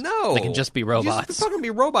disguise. No. They can just be robots. Just fucking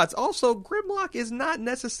be robots. Also, Grimlock is not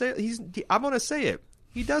necessarily... I'm going to say it.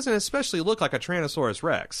 He doesn't especially look like a Tyrannosaurus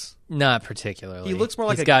Rex. Not particularly. He looks more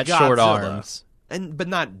like He's a got short Godzilla. arms. But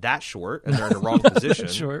not that short, and they're in the wrong position.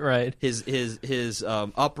 Short, right. His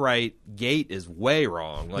upright gait is way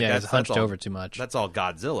wrong. Like, He's hunched over too much. That's all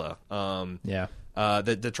Godzilla. Yeah.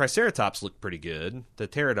 The Triceratops look pretty good. The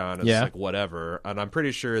Pterodon is like whatever, and I'm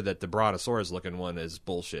pretty sure that the Brontosaurus looking one is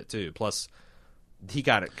bullshit too. Plus, he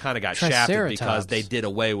kind of got shafted because they did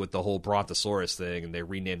away with the whole Brontosaurus thing, and they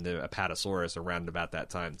renamed the Apatosaurus around about that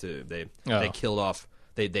time too. They killed off.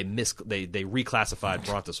 They reclassified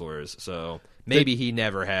Brontosaurus, so maybe he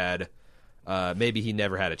never had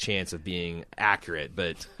a chance of being accurate.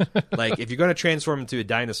 But like, if you're going to transform into a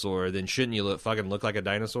dinosaur, then shouldn't you fucking look like a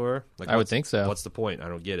dinosaur? Like, I would think so. What's the point? I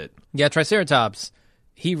don't get it. Yeah, Triceratops,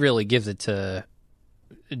 he really gives it to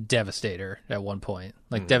Devastator at one point.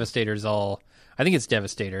 Like, Devastator's all... I think it's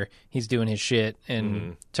Devastator. He's doing his shit,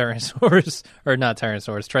 and Tyrannosaurus, or not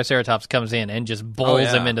Tyrannosaurus, Triceratops comes in and just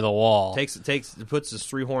bowls him into the wall. Puts his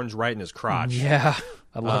three horns right in his crotch. Yeah,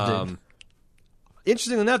 I loved it.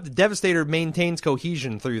 Interesting enough, the Devastator maintains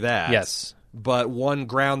cohesion through that. Yes. But one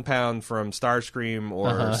ground pound from Starscream or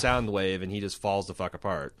Soundwave, and he just falls the fuck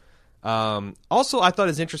apart. Also, I thought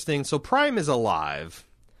it's interesting, so Prime is alive,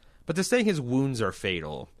 but they're saying his wounds are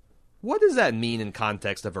fatal. What does that mean in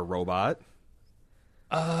context of a robot?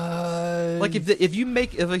 Like,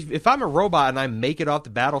 if I'm a robot and I make it off the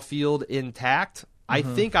battlefield intact, I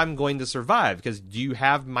think I'm going to survive, because do you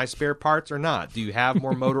have my spare parts or not? Do you have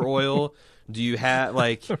more motor oil? Do you have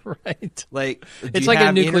right? Like, it's like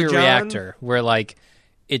a nuclear reactor where like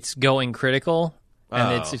it's going critical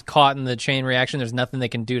and it's caught in the chain reaction. There's nothing they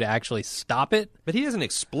can do to actually stop it. But he doesn't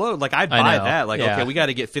explode. Like, I'd buy that. Like, okay, we got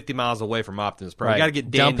to get 50 miles away from Optimus Prime. Right. We got to get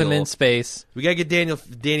Daniel. Dump him in space. We got to get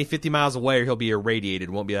Danny 50 miles away, or he'll be irradiated,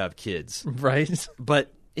 won't be able to have kids. Right.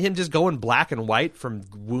 But him just going black and white from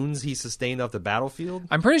wounds he sustained off the battlefield?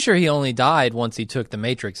 I'm pretty sure he only died once he took the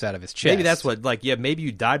Matrix out of his chest. Maybe that's what, maybe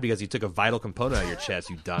you died because you took a vital component out of your chest,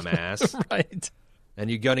 you dumbass. Right. And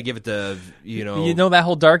you're going to give it to, You know that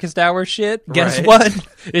whole Darkest Hour shit? Guess Right. what?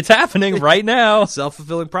 It's happening right now.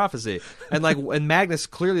 Self-fulfilling prophecy. And Magnus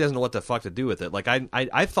clearly doesn't know what the fuck to do with it. Like,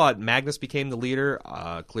 I thought Magnus became the leader.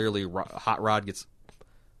 Clearly, Hot Rod gets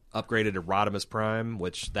upgraded to Rodimus Prime,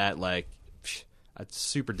 which it's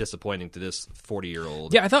super disappointing to this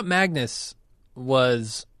 40-year-old. Yeah, I thought Magnus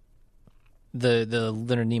was the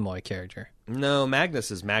Leonard Nimoy character. No,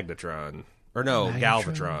 Magnus is Magnetron. Or no,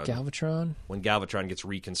 Galvatron. Galvatron? When Galvatron gets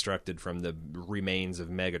reconstructed from the remains of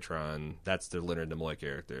Megatron, that's the Leonard Nimoy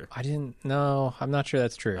character. I didn't know. I'm not sure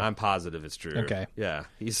that's true. I'm positive it's true. Okay. Yeah,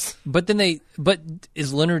 he's... But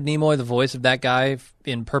is Leonard Nimoy the voice of that guy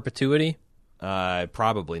in perpetuity?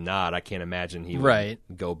 Probably not. I can't imagine he would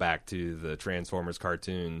go back to the Transformers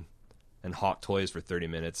cartoon and hawk toys for 30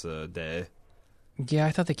 minutes a day. Yeah,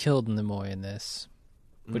 I thought they killed Nimoy in this,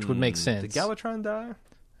 which would make sense. Did Galvatron die?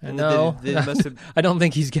 No, I don't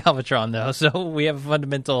think he's Galvatron, though, so we have a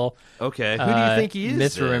fundamental Okay, who do you think he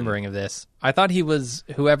is, misremembering of this. I thought he was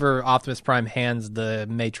whoever Optimus Prime hands the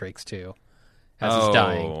Matrix to as he's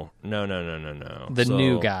dying. No. The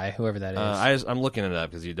new guy, whoever that is. I'm looking it up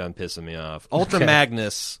because you're done pissing me off. Ultra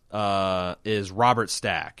Magnus is Robert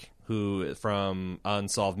Stack, who from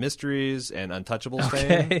Unsolved Mysteries and Untouchables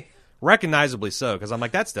fame. Recognizably so, because I'm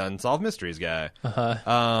like, that's the Unsolved Mysteries guy.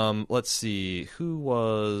 Let's see, who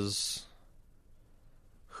was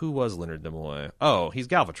Leonard Nimoy? Oh, he's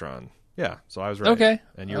Galvatron. Yeah, so I was right. Okay,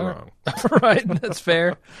 and you're wrong. Right, that's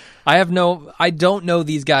fair. I don't know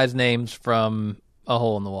these guys' names from A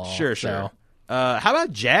Hole in the Wall. Sure. So. How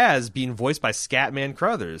about Jazz being voiced by Scatman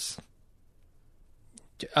Crothers?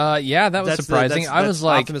 Yeah, that was surprising. I was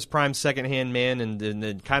like Optimus Prime's second-hand man,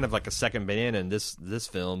 and kind of like a second banana in this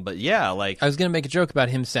film. But yeah, like I was gonna make a joke about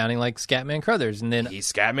him sounding like Scatman Crothers, and then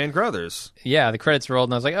he's Scatman Crothers. Yeah, the credits rolled,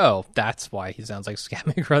 and I was like, oh, that's why he sounds like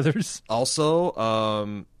Scatman Crothers. Also,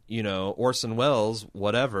 Orson Welles,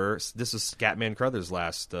 whatever. This is Scatman Crothers'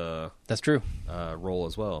 last. That's true. Role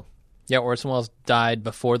as well. Yeah, Orson Welles died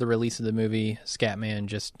before the release of the movie Scatman,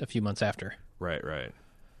 just a few months after. Right.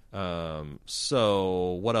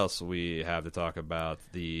 So what else we have to talk about?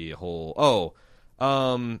 The whole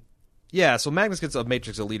so Magnus gets a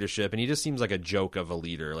Matrix of leadership, and he just seems like a joke of a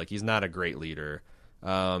leader. Like, he's not a great leader.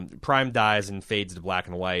 Prime dies and fades to black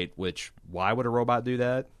and white, which, why would a robot do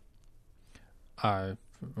that? I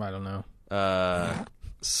don't know.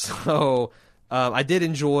 I did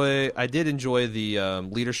enjoy the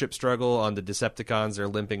leadership struggle on the Decepticons. They're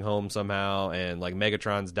limping home somehow, and like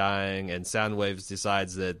Megatron's dying, and Soundwave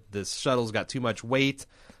decides that this shuttle's got too much weight,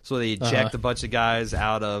 so they eject a bunch of guys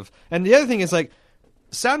out of. And the other thing is, like,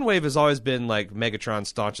 Soundwave has always been like Megatron's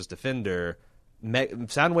staunchest defender,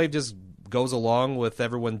 Soundwave just goes along with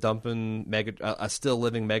everyone dumping a still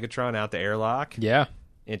living Megatron out the airlock. Yeah.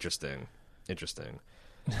 Interesting.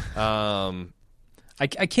 I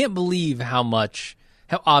can't believe how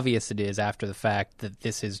obvious it is after the fact that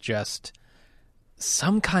this is just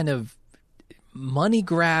some kind of money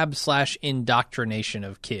grab / indoctrination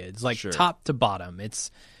of kids, like top to bottom.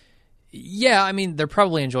 I mean, they're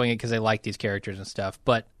probably enjoying it because they like these characters and stuff,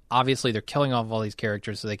 but obviously they're killing off all these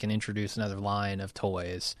characters so they can introduce another line of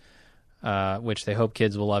toys, which they hope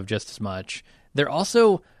kids will love just as much. They're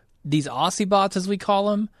also, these Aussiebots, as we call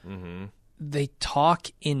them, they talk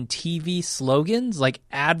in TV slogans, like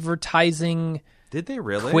advertising. Did they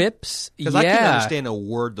really? Quips. Because I couldn't understand a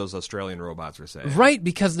word those Australian robots were saying. Right,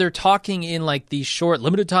 because they're talking in like these short,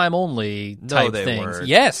 limited time only type things. Weren't.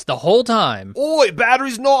 Yes, the whole time. Oi,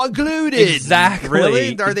 battery's not included. Exactly.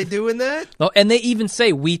 Really? Are they doing that? Oh, and they even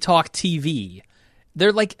say, we talk TV.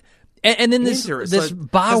 They're like... And then this because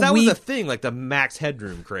that was a thing, like the Max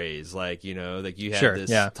Headroom craze. Like, you know, like you had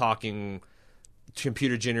this talking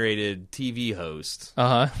computer-generated TV host.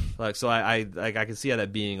 Uh-huh. Like, so I can see how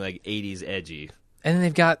that being like 80s edgy. And then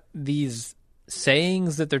they've got these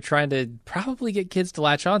sayings that they're trying to probably get kids to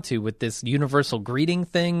latch onto with this universal greeting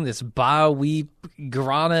thing, this Ba Weep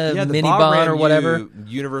Grana Minibon or whatever.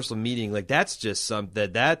 Universal meeting, like that's just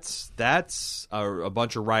something that's a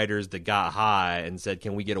bunch of writers that got high and said,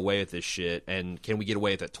 can we get away with this shit? And can we get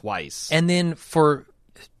away with it twice? And then for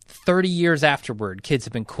 30 years afterward, kids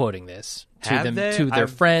have been quoting this to their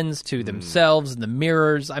friends, to themselves, in the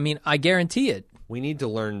mirrors. I mean, I guarantee it. We need to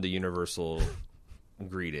learn the universal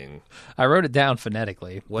greeting. I wrote it down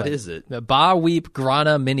phonetically. What is it? Ba Weep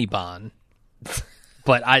Grana Minibon.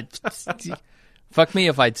 But fuck me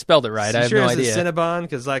if I'd spelled it right. I have no idea. Is it Cinnabon?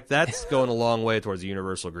 Because like that's going a long way towards the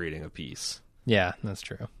universal greeting of peace. Yeah, that's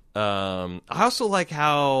true. I also like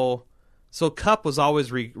how Cup was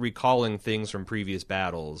always recalling things from previous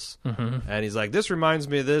battles, and he's like, "This reminds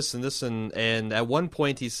me of this and this," and at one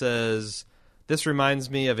point he says, "This reminds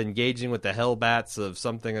me of engaging with the Hellbats of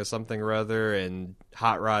something or other," and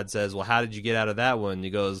Hot Rod says, "Well, how did you get out of that one?" And he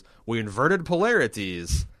goes, "We inverted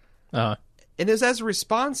polarities." Uh-huh. And it was as a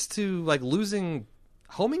response to like losing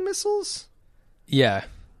homing missiles. Yeah.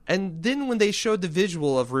 And then when they showed the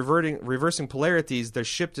visual of reversing polarities, their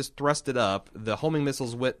ship just thrusted up. The homing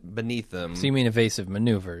missiles went beneath them. So you mean evasive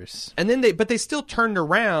maneuvers? And then they still turned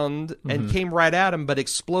around and came right at them, but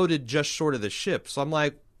exploded just short of the ship. So I'm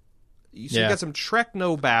like, you got some Trek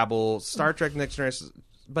no babble, Star Trek Next Generation,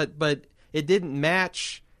 but it didn't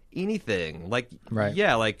match anything. Like,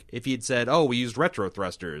 yeah, like if he'd said, "Oh, we used retro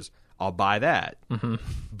thrusters," I'll buy that.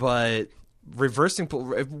 But reversing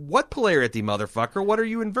what polarity, motherfucker? What are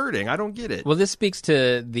you inverting? I don't get it. Well, this speaks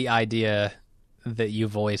to the idea that you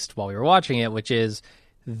voiced while we were watching it, which is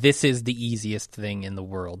this is the easiest thing in the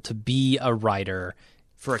world to be a writer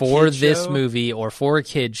for this movie or for a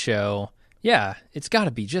kid show. Yeah, it's got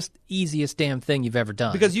to be just easiest damn thing you've ever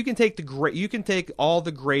done. Because you can take all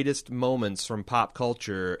the greatest moments from pop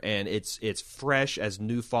culture, and it's fresh as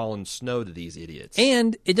new fallen snow to these idiots.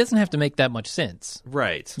 And it doesn't have to make that much sense.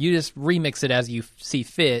 Right. You just remix it as you see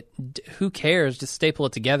fit. Who cares? Just staple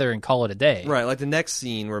it together and call it a day. Right. Like the next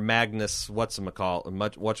scene where Magnus, Magnus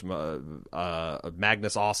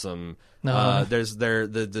Awesome. The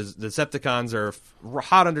Decepticons are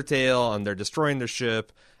hot under tail and they're destroying their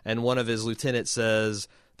ship. And one of his lieutenants says,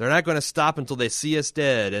 "They're not going to stop until they see us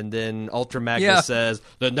dead." And then Ultra Magnus says,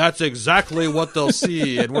 "Then that's exactly what they'll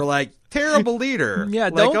see." And we're like, terrible leader. Yeah,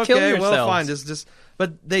 like, don't kill yourselves. Well, fine.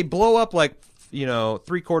 But they blow up like,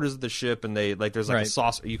 3/4 of the ship, and they like there's like a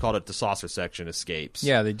saucer. You called it the saucer section escapes.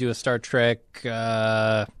 Yeah, they do a Star Trek.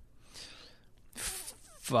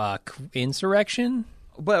 Insurrection.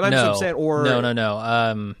 But I'm just saying, or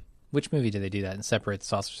no. Which movie did they do that and separate the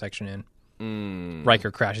saucer section in? Riker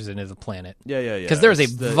crashes into the planet. Yeah. Because there's a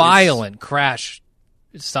violent crash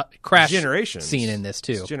Generations scene in this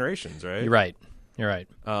too. It's Generations, right? You're right.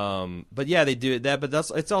 But yeah, they do that. But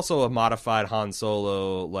it's also a modified Han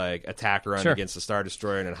Solo like attack run against the Star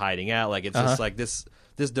Destroyer and hiding out. Like it's just like this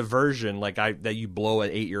diversion, like that you blow an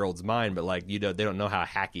 8-year-old's mind, but like they don't know how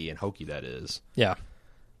hacky and hokey that is. Yeah.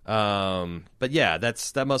 But yeah,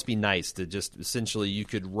 that must be nice to just essentially you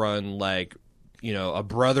could run like. A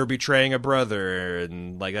brother betraying a brother,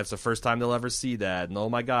 and like that's the first time they'll ever see that. And oh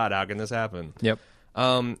my god, how can this happen? Yep.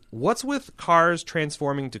 What's with cars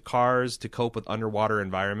transforming to cars to cope with underwater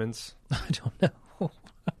environments? I don't know.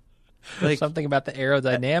 Like, Something about the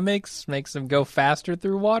aerodynamics makes them go faster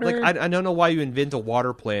through water. like I don't know why you invent a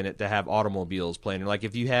water planet to have automobiles playing. Like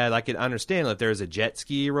if you had, I could understand if there's a jet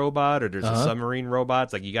ski robot or there's a submarine robot.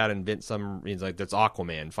 It's like you got to invent some. It's like that's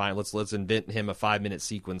Aquaman. Fine, let's invent him a 5-minute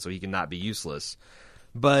sequence so he can not be useless.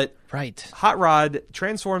 But right. Hot Rod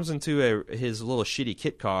transforms into his little shitty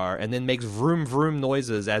kit car and then makes vroom vroom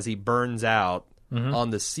noises as he burns out on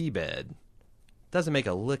the seabed. Doesn't make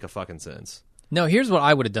a lick of fucking sense. No, here's what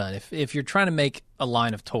I would have done. If you're trying to make a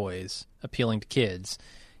line of toys appealing to kids,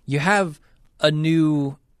 you have a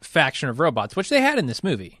new faction of robots, which they had in this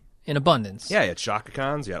movie in abundance. Yeah, you had Shaka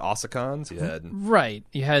Khans, you had Osakans, you had... Right.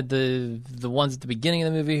 You had the ones at the beginning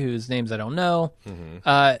of the movie whose names I don't know.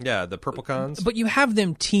 yeah, the Purple Khans. But you have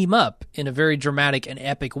them team up in a very dramatic and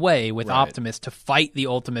epic way with Optimus to fight the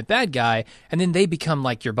ultimate bad guy, and then they become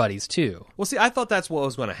like your buddies too. Well, see, I thought that's what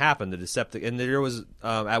was going to happen, the Decepticons. And there was,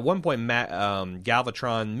 at one point,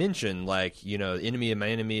 Galvatron mentioned, like, you know, the enemy of my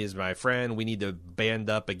enemy is my friend. We need to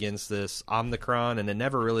band up against this Omnicron, and it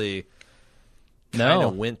never really... kind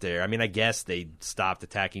of went there. I mean, I guess they stopped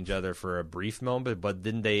attacking each other for a brief moment, but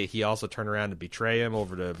didn't they? He also turned around to betray him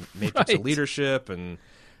over the Matrix of leadership, and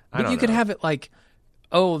but you could have it like,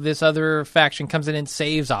 oh, this other faction comes in and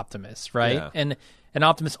saves Optimus, right? Yeah. And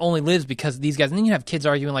Optimus only lives because these guys. And then you have kids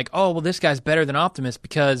arguing like, oh, well, this guy's better than Optimus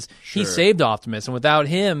because he saved Optimus, and without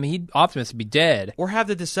him, Optimus would be dead. Or have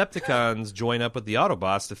the Decepticons join up with the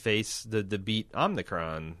Autobots to face the beat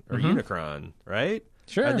Omnicron or Unicron, right?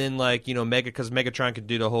 Sure. And then, like, you know, because Megatron could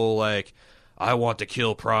do the whole, like, I want to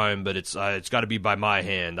kill Prime, but it's got to be by my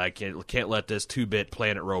hand. I can't let this 2-bit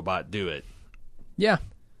planet robot do it. Yeah.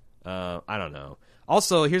 I don't know.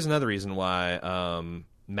 Also, here's another reason why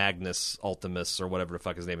Magnus Ultimus, or whatever the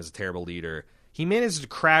fuck his name is, a terrible leader. He managed to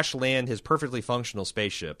crash land his perfectly functional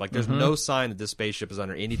spaceship. Like, there's no sign that this spaceship is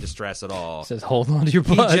under any distress at all. It says, hold on to your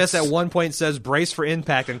butts. He just at one point says, brace for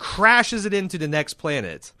impact, and crashes it into the next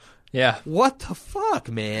planet. Yeah. What the fuck,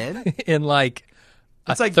 man? In like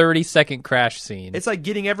a 30-second crash scene. It's like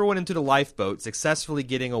getting everyone into the lifeboat, successfully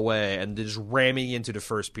getting away, and just ramming into the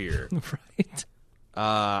first pier. Right.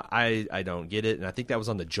 I don't get it, and I think that was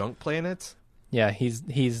on the junk planet. Yeah,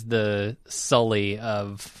 he's the Sully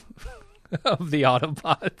of the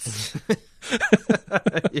Autobots.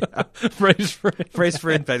 Yeah. Brace for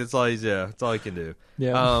impact. That's all That's all he can do.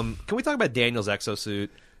 Yeah. Can we talk about Daniel's exosuit?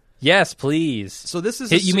 Yes, please. So this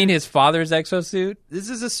is you mean his father's exosuit?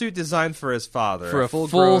 This is a suit designed for his father, for a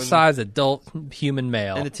full-size adult human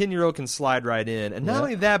male, and the 10-year-old can slide right in. And not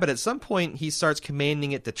only that, but at some point he starts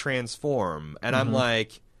commanding it to transform, and I'm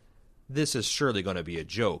like, this is surely going to be a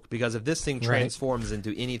joke, because if this thing transforms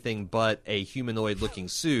into anything but a humanoid-looking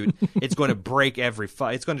suit, it's going to break every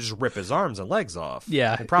fight. It's going to just rip his arms and legs off.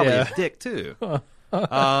 Yeah, and probably his dick too.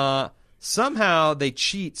 Somehow they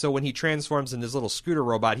cheat, so when he transforms into this little scooter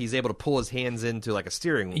robot, he's able to pull his hands into like a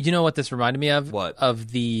steering wheel. You know what this reminded me of? What? Of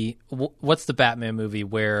what's the Batman movie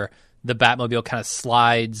where the Batmobile kind of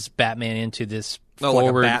slides Batman into this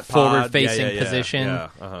forward-facing position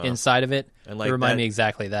inside of it? And like, it reminded me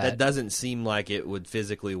exactly of that. That doesn't seem like it would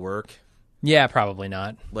physically work. Yeah, probably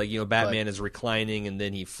not. Like, you know, Batman is reclining, and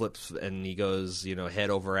then he flips, and he goes, you know, head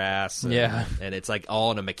over ass. And, and it's like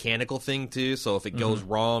all in a mechanical thing too. So if it goes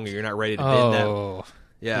wrong, or you're not ready to bend that,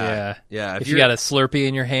 yeah. If you got a Slurpee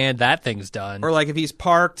in your hand, that thing's done. Or like if he's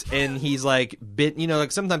parked and he's like you know,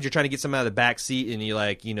 like sometimes you're trying to get someone out of the back seat, and you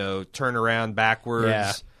like, you know, turn around backwards.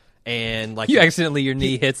 Yeah. And like accidentally your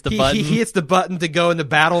knee hits the button. He hits the button to go into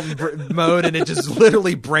battle mode, and it just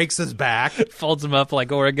literally breaks his back. Folds him up like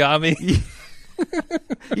origami.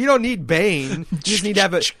 You don't need Bane. You just need to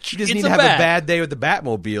have a bad day with the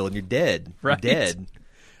Batmobile, and you're dead. Right. You're dead.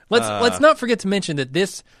 Let's not forget to mention that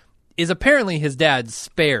this is apparently his dad's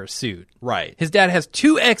spare suit. Right. His dad has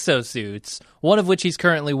 2 exosuits, one of which he's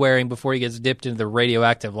currently wearing before he gets dipped into the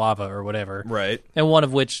radioactive lava or whatever. Right. And one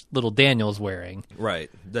of which little Daniel's wearing. Right.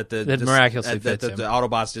 That miraculously fits him. The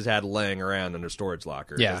Autobots just had laying around in their storage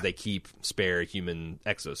locker. Yeah. Because they keep spare human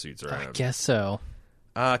exosuits around. I guess so.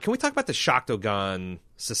 Can we talk about the Shoctogon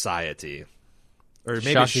Society? Or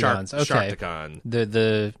maybe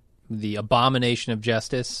Sharkticon. The abomination of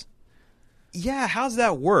justice. Yeah, how's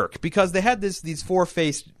that work? Because they had these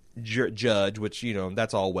 4-faced judge, which, you know,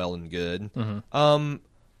 that's all well and good.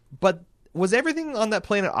 But was everything on that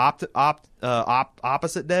planet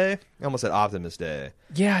opposite day? I almost said Optimus Day.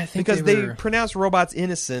 Yeah, I think because they pronounced robots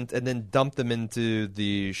innocent and then dumped them into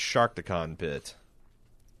the Sharkticon pit.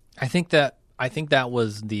 I think that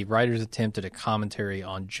was the writer's attempt at a commentary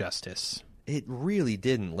on justice. It really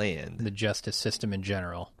didn't land. The justice system in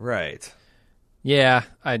general. Right. Yeah,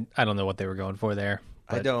 I don't know what they were going for there.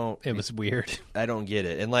 but it was weird. I don't get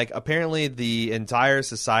it. And like apparently the entire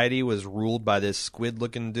society was ruled by this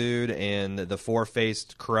squid-looking dude and the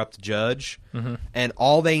four-faced corrupt judge. Mm-hmm. And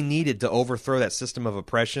all they needed to overthrow that system of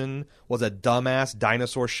oppression was a dumbass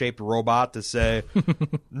dinosaur-shaped robot to say,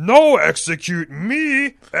 "No, execute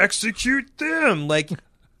me, execute them." Like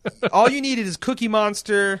all you needed is Cookie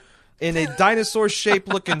Monster in a dinosaur-shaped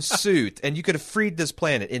looking suit, and you could have freed this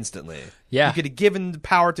planet instantly. Yeah. You could have given the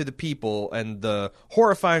power to the people, and the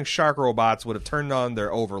horrifying shark robots would have turned on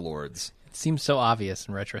their overlords. It seems so obvious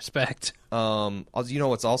in retrospect. You know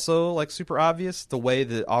what's also like super obvious? The way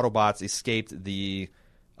the Autobots escaped the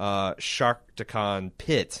Sharkticon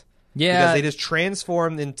pit. Yeah. Because they just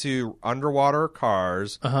transformed into underwater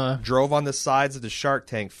cars, drove on the sides of the shark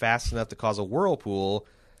tank fast enough to cause a whirlpool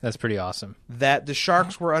That's pretty awesome. that the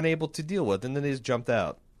sharks were unable to deal with, and then they just jumped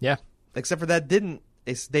out. Yeah. Except for that, they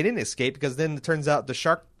didn't escape, because then it turns out the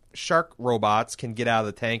shark robots can get out of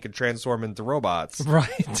the tank and transform into robots.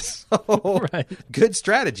 Right. So, good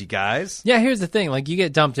strategy, guys. Yeah, here's the thing. Like, you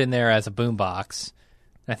get dumped in there as a boombox.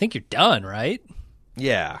 I think you're done, right?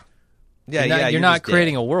 Yeah. You're not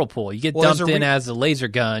creating a whirlpool. You get dumped in as a laser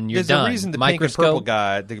gun. You're There's done. a reason the pink and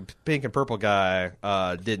purple guy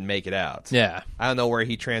didn't make it out. Yeah. I don't know where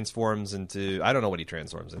he transforms into. I don't know what he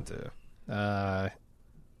transforms into.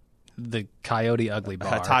 The Coyote Ugly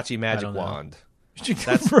Bar. Hitachi magic wand.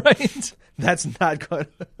 That's right. That's not going.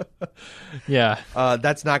 Yeah.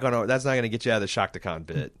 That's not going to get you out of the Sharkticon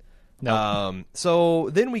bit. No. So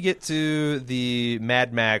then we get to the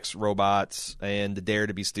Mad Max robots and the Dare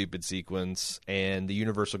to Be Stupid sequence and the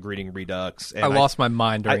Universal Greeting Redux. And I lost my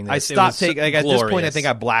mind during this. I stopped taking. Like, at this point, I think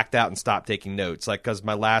I blacked out and stopped taking notes. Like, because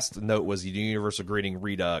my last note was the Universal Greeting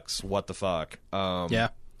Redux. What the fuck? Yeah.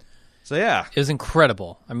 So yeah, it was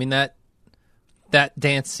incredible. I mean, that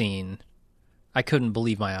dance scene, I couldn't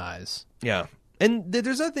believe my eyes. Yeah. And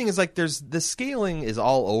there's other thing is like the scaling is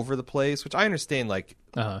all over the place, which I understand. Like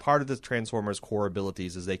part of the Transformers' core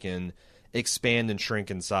abilities is they can expand and shrink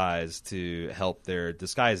in size to help their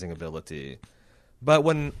disguising ability. But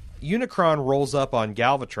when Unicron rolls up on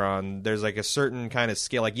Galvatron, there's like a certain kind of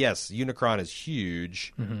scale. Like, yes, Unicron is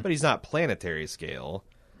huge, but he's not planetary scale.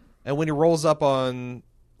 And when he rolls up on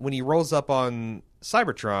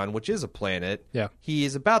Cybertron, which is a planet, he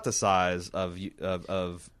is about the size of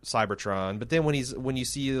Cybertron. But then when you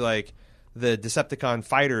see like the Decepticon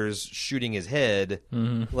fighters shooting his head,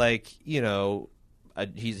 like, you know,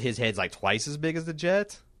 his head's like twice as big as the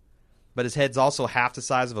jet, but his head's also half the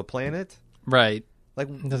size of a planet. Right. Like,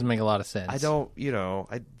 it doesn't make a lot of sense. I don't, you know,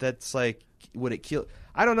 that's like, would it kill?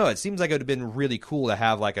 I don't know. It seems like it would have been really cool to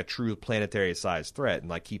have like a true planetary size threat and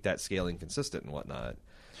like keep that scaling consistent and whatnot.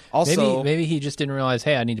 Also, maybe he just didn't realize,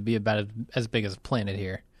 hey, I need to be about as big as a planet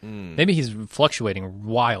here. Maybe he's fluctuating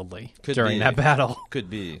wildly during that battle. Could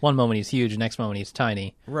be. One moment he's huge, next moment he's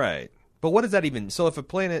tiny. Right. But what does that even... So if a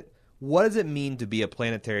planet... What does it mean to be a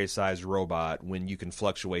planetary-sized robot when you can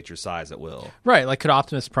fluctuate your size at will? Right. Like, could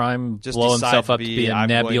Optimus Prime just blow himself up to be a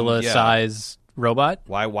nebula-sized robot?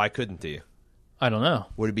 Why couldn't he? I don't know.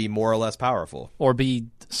 Would it be more or less powerful? Or be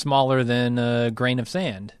smaller than a grain of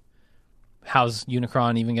sand? How's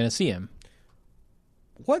Unicron even going to see him?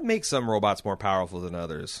 What makes some robots more powerful than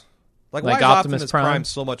others? Like why is Optimus Prime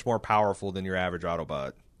so much more powerful than your average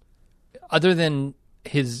Autobot? Other than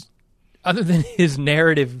his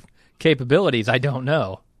narrative capabilities, I don't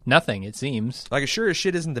know. Nothing, it seems. Like, sure as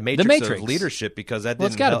shit isn't the Matrix of leadership, because that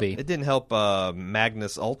it didn't help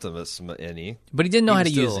Magnus Ultimus any. But he didn't know how to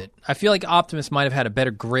use it. I feel like Optimus might have had a better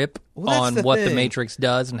grip on what the Matrix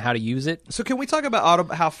does and how to use it. So can we talk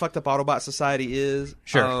about how fucked up Autobot society is?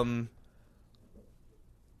 Sure.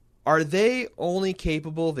 Are they only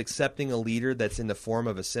capable of accepting a leader that's in the form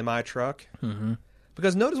of a semi-truck? Mm-hmm.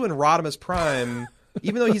 Because notice when Rodimus Prime...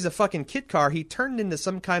 Even though he's a fucking kit car, he turned into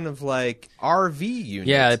some kind of like RV unit.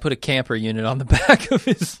 Yeah, they put a camper unit on the back of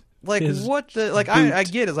his. Like his what the like? I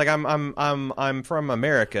get it's like I'm from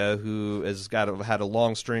America who has had a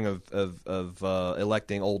long string of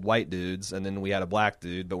electing old white dudes, and then we had a black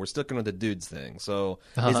dude, but we're sticking with the dudes thing. So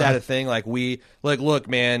is that a thing? Like look,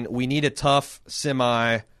 man, we need a tough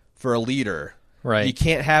semi for a leader. Right. You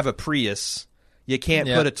can't have a Prius. You can't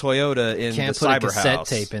put a Toyota in the cyber house. Can't put a cassette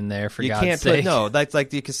tape in there, for God's sake. No, that's like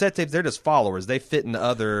the cassette tapes, they're just followers. They fit in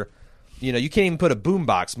other... You know, you can't even put a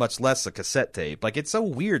boombox, much less a cassette tape. Like, it's so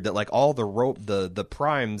weird that, like, all the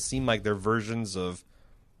primes seem like they're versions of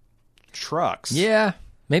trucks. Yeah.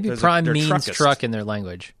 Maybe prime means truck in their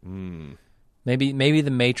language. Maybe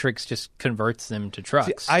the Matrix just converts them to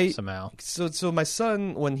trucks somehow. So my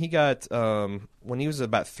son, when he was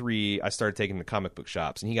about 3, I started taking him to comic book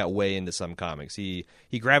shops, and he got way into some comics. He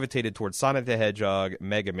gravitated towards Sonic the Hedgehog,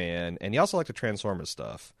 Mega Man, and he also liked the Transformers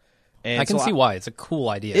stuff. And I can see why. It's a cool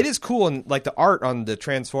idea. It is cool, and like the art on the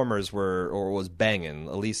Transformers was banging,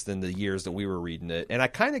 at least in the years that we were reading it. And I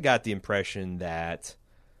kind of got the impression that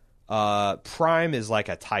Prime is like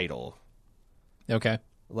a title. Okay.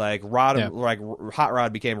 Like Hot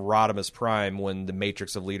Rod became Rodimus Prime when the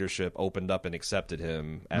Matrix of Leadership opened up and accepted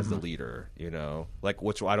him as the leader, like,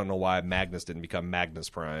 which I don't know why Magnus didn't become Magnus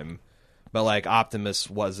Prime, but like Optimus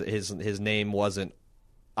was his name wasn't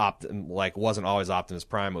wasn't always Optimus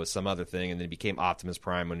Prime, it was some other thing, and then he became Optimus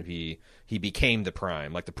Prime when he became the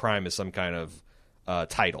Prime. Like the Prime is some kind of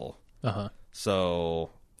title.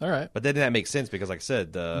 So all right, but then that makes sense because, like I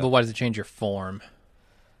said, but why does it change your form?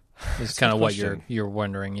 Is kind of what you're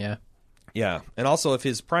wondering, yeah. Yeah, and also if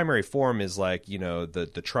his primary form is like,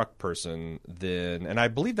 the truck person, then, and I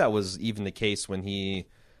believe that was even the case when he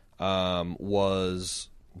was,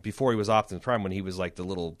 before he was Optimus Prime, when he was like the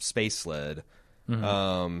little space sled.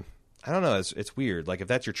 I don't know, it's weird. Like if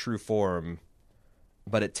that's your true form,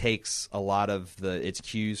 but it takes a lot of its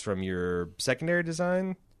cues from your secondary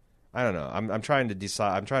design. I don't know. I'm trying to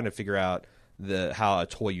decide. I'm trying to figure out how a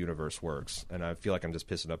toy universe works, and I feel like I'm just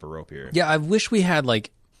pissing up a rope here. Yeah, I wish we had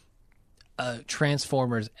like a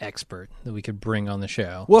Transformers expert that we could bring on the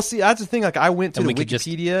show. Well, see, that's the thing. Like, I went to the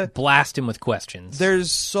Wikipedia, just blast him with questions.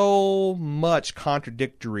 There's so much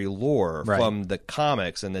contradictory lore from the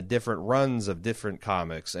comics and the different runs of different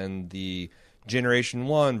comics, and the Generation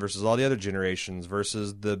 1 versus all the other generations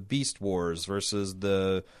versus the Beast Wars versus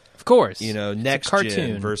the, of course, next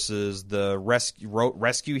gen versus the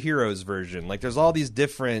Rescue Heroes version. Like, there's all these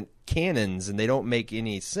different canons, and they don't make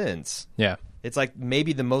any sense. Yeah. It's like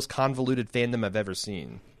maybe the most convoluted fandom I've ever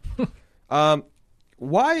seen.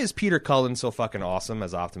 Why is Peter Cullen so fucking awesome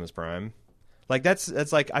as Optimus Prime? Like, that's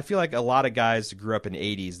like, I feel like a lot of guys who grew up in the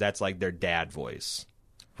 80s, that's like their dad voice.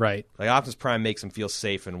 Right. Like, Optimus Prime makes them feel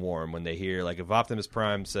safe and warm when they hear, like, if Optimus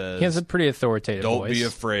Prime says... He has a pretty authoritative voice. Don't be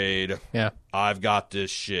afraid. Yeah. I've got this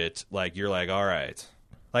shit. Like, you're like, all right.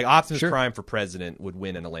 Like, Optimus Prime for president would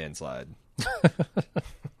win in a landslide.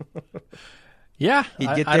 Yeah.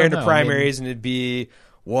 He'd get there in the primaries, and it'd be,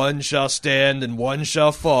 one shall stand and one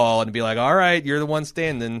shall fall. And it'd be like, all right, you're the one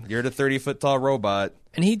standing. You're the 30-foot-tall robot.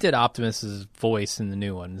 And he did Optimus's voice in the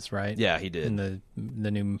new ones, right? Yeah, he did. In the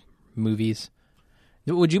new movies.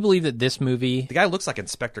 Would you believe that this movie... The guy looks like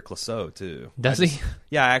Inspector Clouseau, too. Does he?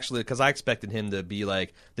 Yeah, actually, because I expected him to be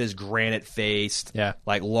like this granite-faced,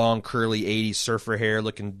 like long, curly 80s surfer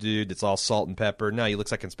hair-looking dude that's all salt and pepper. No, he looks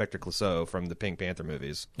like Inspector Clouseau from the Pink Panther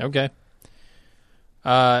movies. Okay.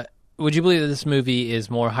 Would you believe that this movie is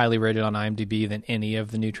more highly rated on IMDb than any of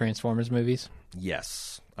the new Transformers movies?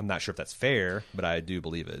 Yes. I'm not sure if that's fair, but I do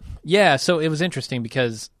believe it. Yeah, so it was interesting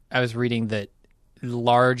because I was reading that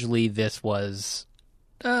largely this was...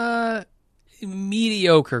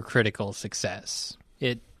 mediocre critical success.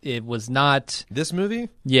 It was not this movie.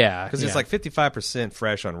 Yeah, because it's like 55%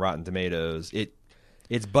 fresh on Rotten Tomatoes.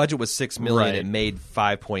 Its budget was $6 million. It made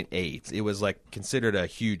 5.8. It was like considered a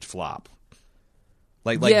huge flop.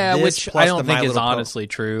 Like yeah, this which plus I don't think is Little honestly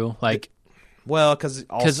true. Like, well, because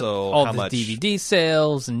also all how the much DVD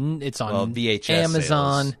sales and it's on VHS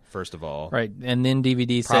Amazon sales, first of all, right, and then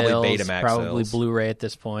DVD probably sales, Betamax probably sales. Blu-ray at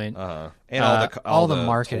this point, and all the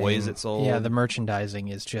marketing, toys it sold. Yeah, the merchandising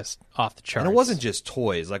is just off the charts. And it wasn't just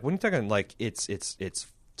toys. Like when you're talking, like it's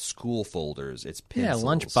school folders, it's pencils,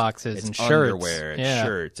 lunch boxes, it's and shirts, underwear, and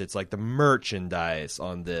shirts. It's like the merchandise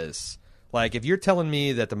on this. Like if you're telling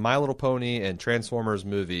me that the My Little Pony and Transformers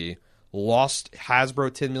movie lost Hasbro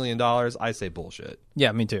 $10 million, I say bullshit.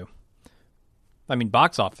 Yeah, me too. I mean,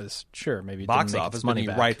 box office, sure, maybe box didn't make office, its money but you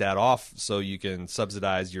back. write that off so you can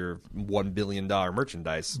subsidize your $1 billion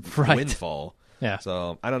merchandise windfall. Yeah.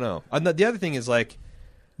 So I don't know. And the other thing is like,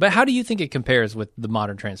 but how do you think it compares with the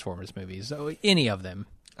modern Transformers movies? Any of them?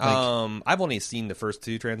 Like, I've only seen the first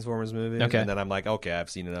 2 Transformers movies, okay. And then I'm like, okay, I've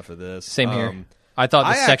seen enough of this. Same here. I thought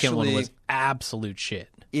the second one was absolute shit.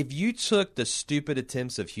 If you took the stupid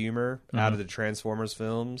attempts of humor out of the Transformers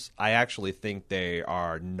films, I actually think they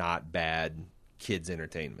are not bad kids'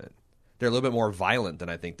 entertainment. They're a little bit more violent than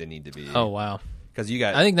I think they need to be. Oh, wow. Because you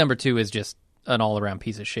got, I think number 2 is just an all-around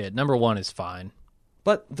piece of shit. Number 1 is fine.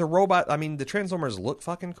 But the robot, I mean, the Transformers look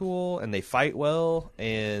fucking cool, and they fight well,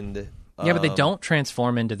 and... yeah, but they don't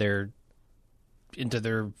transform into their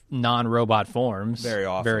non-robot forms very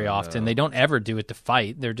often. No. They don't ever do it to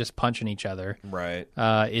fight. They're just punching each other. Right.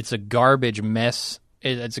 It's a garbage mess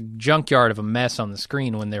it's a junkyard of a mess on the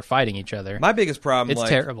screen when they're fighting each other. My biggest problem, It's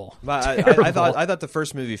terrible. I thought the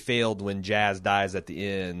first movie failed when Jazz dies at the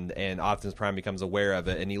end, and Optimus Prime becomes aware of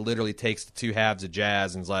it, and he literally takes the two halves of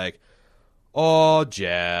Jazz and is like, "Oh,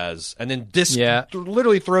 Jazz," and then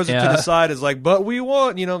literally throws it to the side. Is like, "But we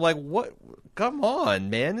want," like what? Come on,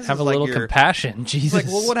 man. This Have is a like little compassion, Jesus. Like,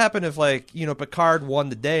 well, what happened if Picard won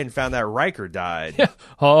the day and found that Riker died?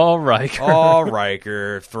 Oh, Riker. Oh,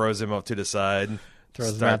 Riker throws him up to the side.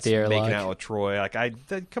 Throws him out the airlock. Making out with Troy.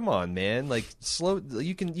 Come on, man. Like, slow.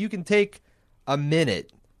 You can take a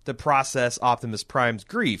minute to process Optimus Prime's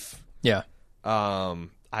grief. Yeah.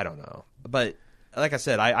 I don't know, but like I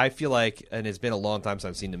said, I feel like, and it's been a long time since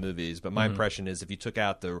I've seen the movies, but my impression is if you took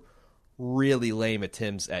out the really lame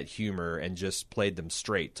attempts at humor and just played them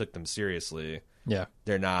straight, took them seriously,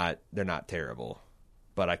 they're not terrible.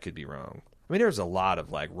 But I could be wrong. I mean, there's a lot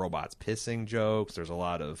of like robots pissing jokes. There's a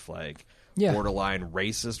lot of like borderline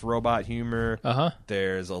racist robot humor.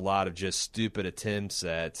 There's a lot of just stupid attempts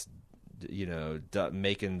at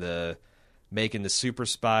making the super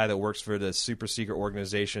spy that works for the super secret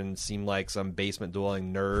organization seem like some basement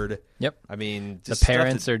dwelling nerd. Yep. I mean, the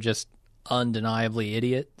parents are just undeniably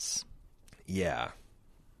idiots. Yeah.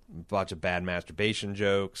 A bunch of bad masturbation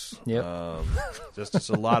jokes. Yep. Just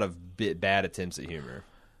a lot of bad attempts at humor.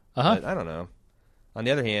 But I don't know. On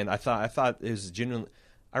the other hand, I thought it was genuinely.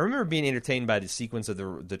 I remember being entertained by the sequence of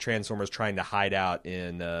the Transformers trying to hide out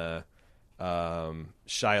in Shia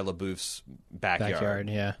LaBeouf's backyard.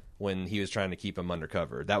 Yeah. When he was trying to keep him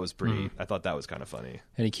undercover. That was pretty. I thought that was kind of funny.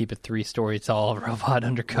 And he keep a 3-story tall robot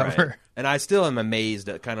undercover. Right. And I still am amazed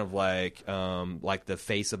at kind of like the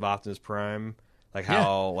face of Optimus Prime. Like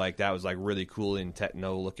how like that was like really cool and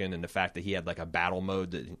techno looking, and the fact that he had like a battle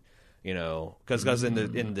mode that because in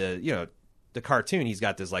the the cartoon he's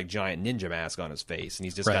got this like giant ninja mask on his face, and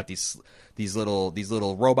he's just got these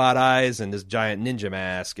little robot eyes and this giant ninja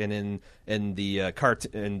mask, and in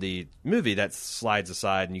the movie that slides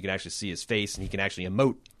aside and you can actually see his face and he can actually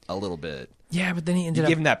emote a little bit. Yeah, but then he ended up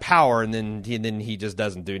give him that power, and then he just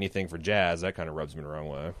doesn't do anything for Jazz. That kind of rubs me the wrong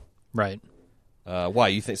way. Right. Why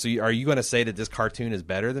you think? So are you going to say that this cartoon is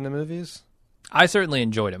better than the movies? I certainly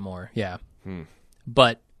enjoyed it more. Yeah.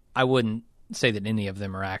 But I wouldn't say that any of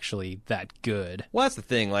them are actually that good. Well, that's the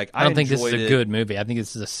thing. Like, I don't think this is a good movie. I think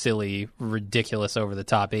this is a silly, ridiculous,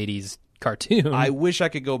 over-the-top 80s cartoon. I wish I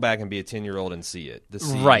could go back and be a 10-year-old and see it.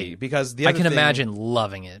 Right. Because I can imagine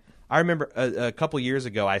loving it. I remember a couple years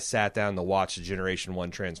ago, I sat down to watch the Generation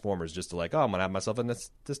 1 Transformers just to I'm going to have myself a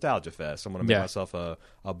nostalgia fest. I'm going to make myself a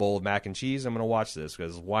bowl of mac and cheese. I'm going to watch this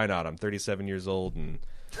because why not? I'm 37 years old and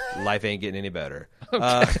life ain't getting any better.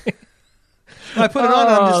 Okay. I put it on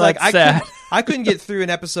and I'm just like, I couldn't get through an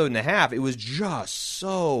episode and a half. It was just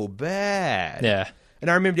so bad. Yeah. And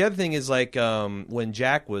I remember the other thing is like when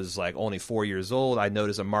Jack was like only 4 years old, I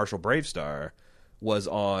noticed that Marshall Bravestar was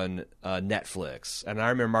on Netflix. And I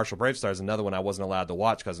remember Marshall Bravestar is another one I wasn't allowed to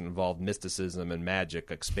watch because it involved mysticism and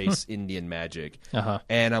magic, like space Indian magic.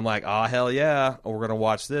 And I'm like, oh, hell yeah, we're going to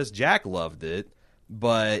watch this. Jack loved it,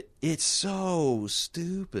 but it's so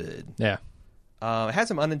stupid. Yeah. It had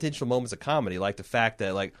some unintentional moments of comedy, like the fact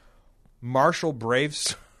that like Marshall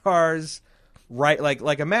Bravestar's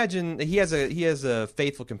like imagine he has a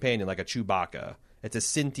faithful companion like a Chewbacca. It's a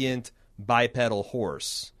sentient bipedal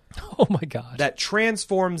horse. Oh my god. That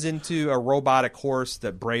transforms into a robotic horse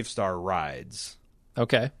that Bravestar rides.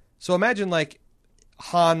 Okay. So imagine like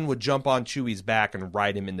Han would jump on Chewie's back and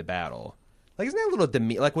ride him into battle. Like isn't that a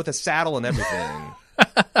little like with a saddle and everything?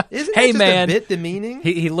 Isn't hey that just man, a bit demeaning?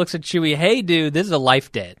 He looks at Chewie. Hey dude, this is a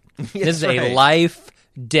life debt. This is a life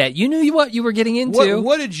debt. You knew what you were getting into.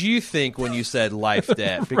 What did you think when you said life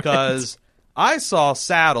debt? Because I saw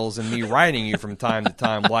saddles and me riding you from time to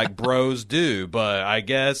time like bros do, but I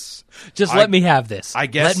guess... Just let me have this. I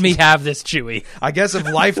guess... Let me have this, Chewie. I guess if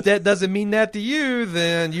life debt doesn't mean that to you,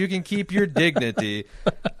 then you can keep your dignity.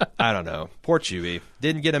 I don't know. Poor Chewie.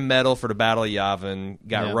 Didn't get a medal for the Battle of Yavin.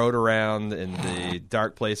 Got rode around in the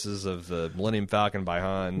dark places of the Millennium Falcon by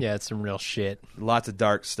Han. Yeah, it's some real shit. Lots of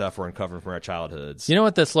dark stuff we're uncovering from our childhoods. You know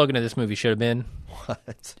what the slogan of this movie should have been?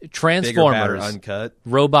 What? Transformers. Bigger, badder, uncut.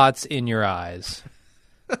 Robots in your eyes.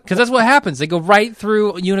 Because that's what happens. They go right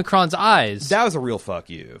through Unicron's eyes. That was a real fuck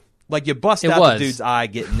you. Like, you bust out the dude's eye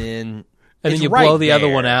getting in. And then you blow the other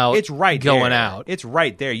one out. It's right going there. out. It's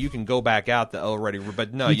right there. You can go back out the already,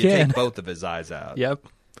 but no, you take both of his eyes out. Yep.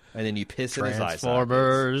 And then you piss in his eyes.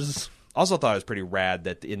 Transformers. Also thought it was pretty rad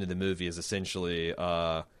that the end of the movie is essentially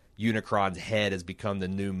Unicron's head has become the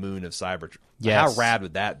new moon of Cybertron. Yes. How rad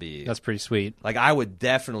would that be? That's pretty sweet. Like, I would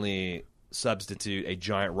definitely substitute a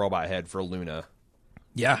giant robot head for Luna.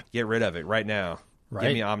 Yeah. Get rid of it right now.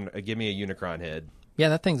 Right. Give me a Unicron head. Yeah,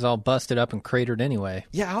 that thing's all busted up and cratered anyway.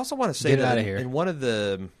 Yeah, I also want to say Get it that outta here. in one of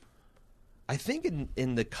the, I think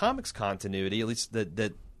in the comics continuity, at least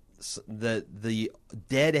the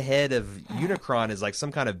dead head of Unicron is like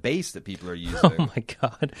some kind of base that people are using. Oh my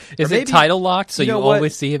god. Is maybe- it title locked so you you know what?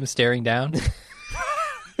 always see him staring down?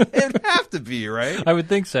 It'd have to be, right? I would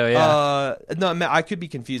think so, yeah. No, I could be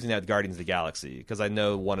confusing that with Guardians of the Galaxy because I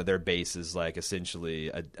know one of their bases is like essentially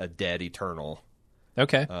a dead Eternal.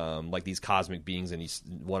 Okay. Like these cosmic beings, and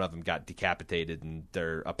one of them got decapitated, and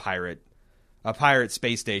they're a pirate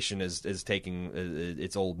space station is taking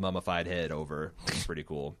its old mummified head over. It's pretty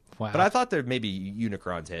cool. Wow. But I thought there maybe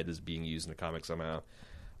Unicron's head is being used in a comic somehow.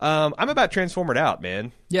 I'm about Transformered out,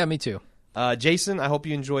 man. Yeah, me too. Jason, I hope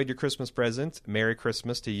you enjoyed your Christmas present. Merry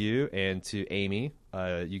Christmas to you and to Amy.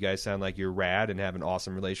 You guys sound like you're rad and have an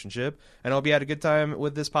awesome relationship. And I hope you had a good time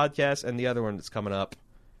with this podcast and the other one that's coming up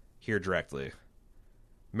here directly.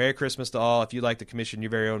 Merry Christmas to all. If you'd like to commission your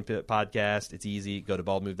very own podcast, it's easy. Go to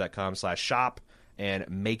baldmove.com/shop and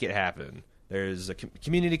make it happen. There's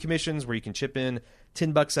community commissions where you can chip in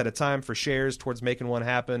 $10 at a time for shares towards making one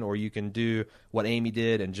happen, or you can do what Amy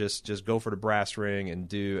did and just go for the brass ring and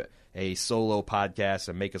do a solo podcast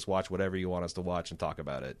and make us watch whatever you want us to watch and talk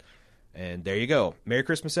about it. And there you go. Merry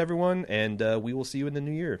Christmas, everyone, and we will see you in the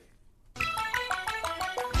new year.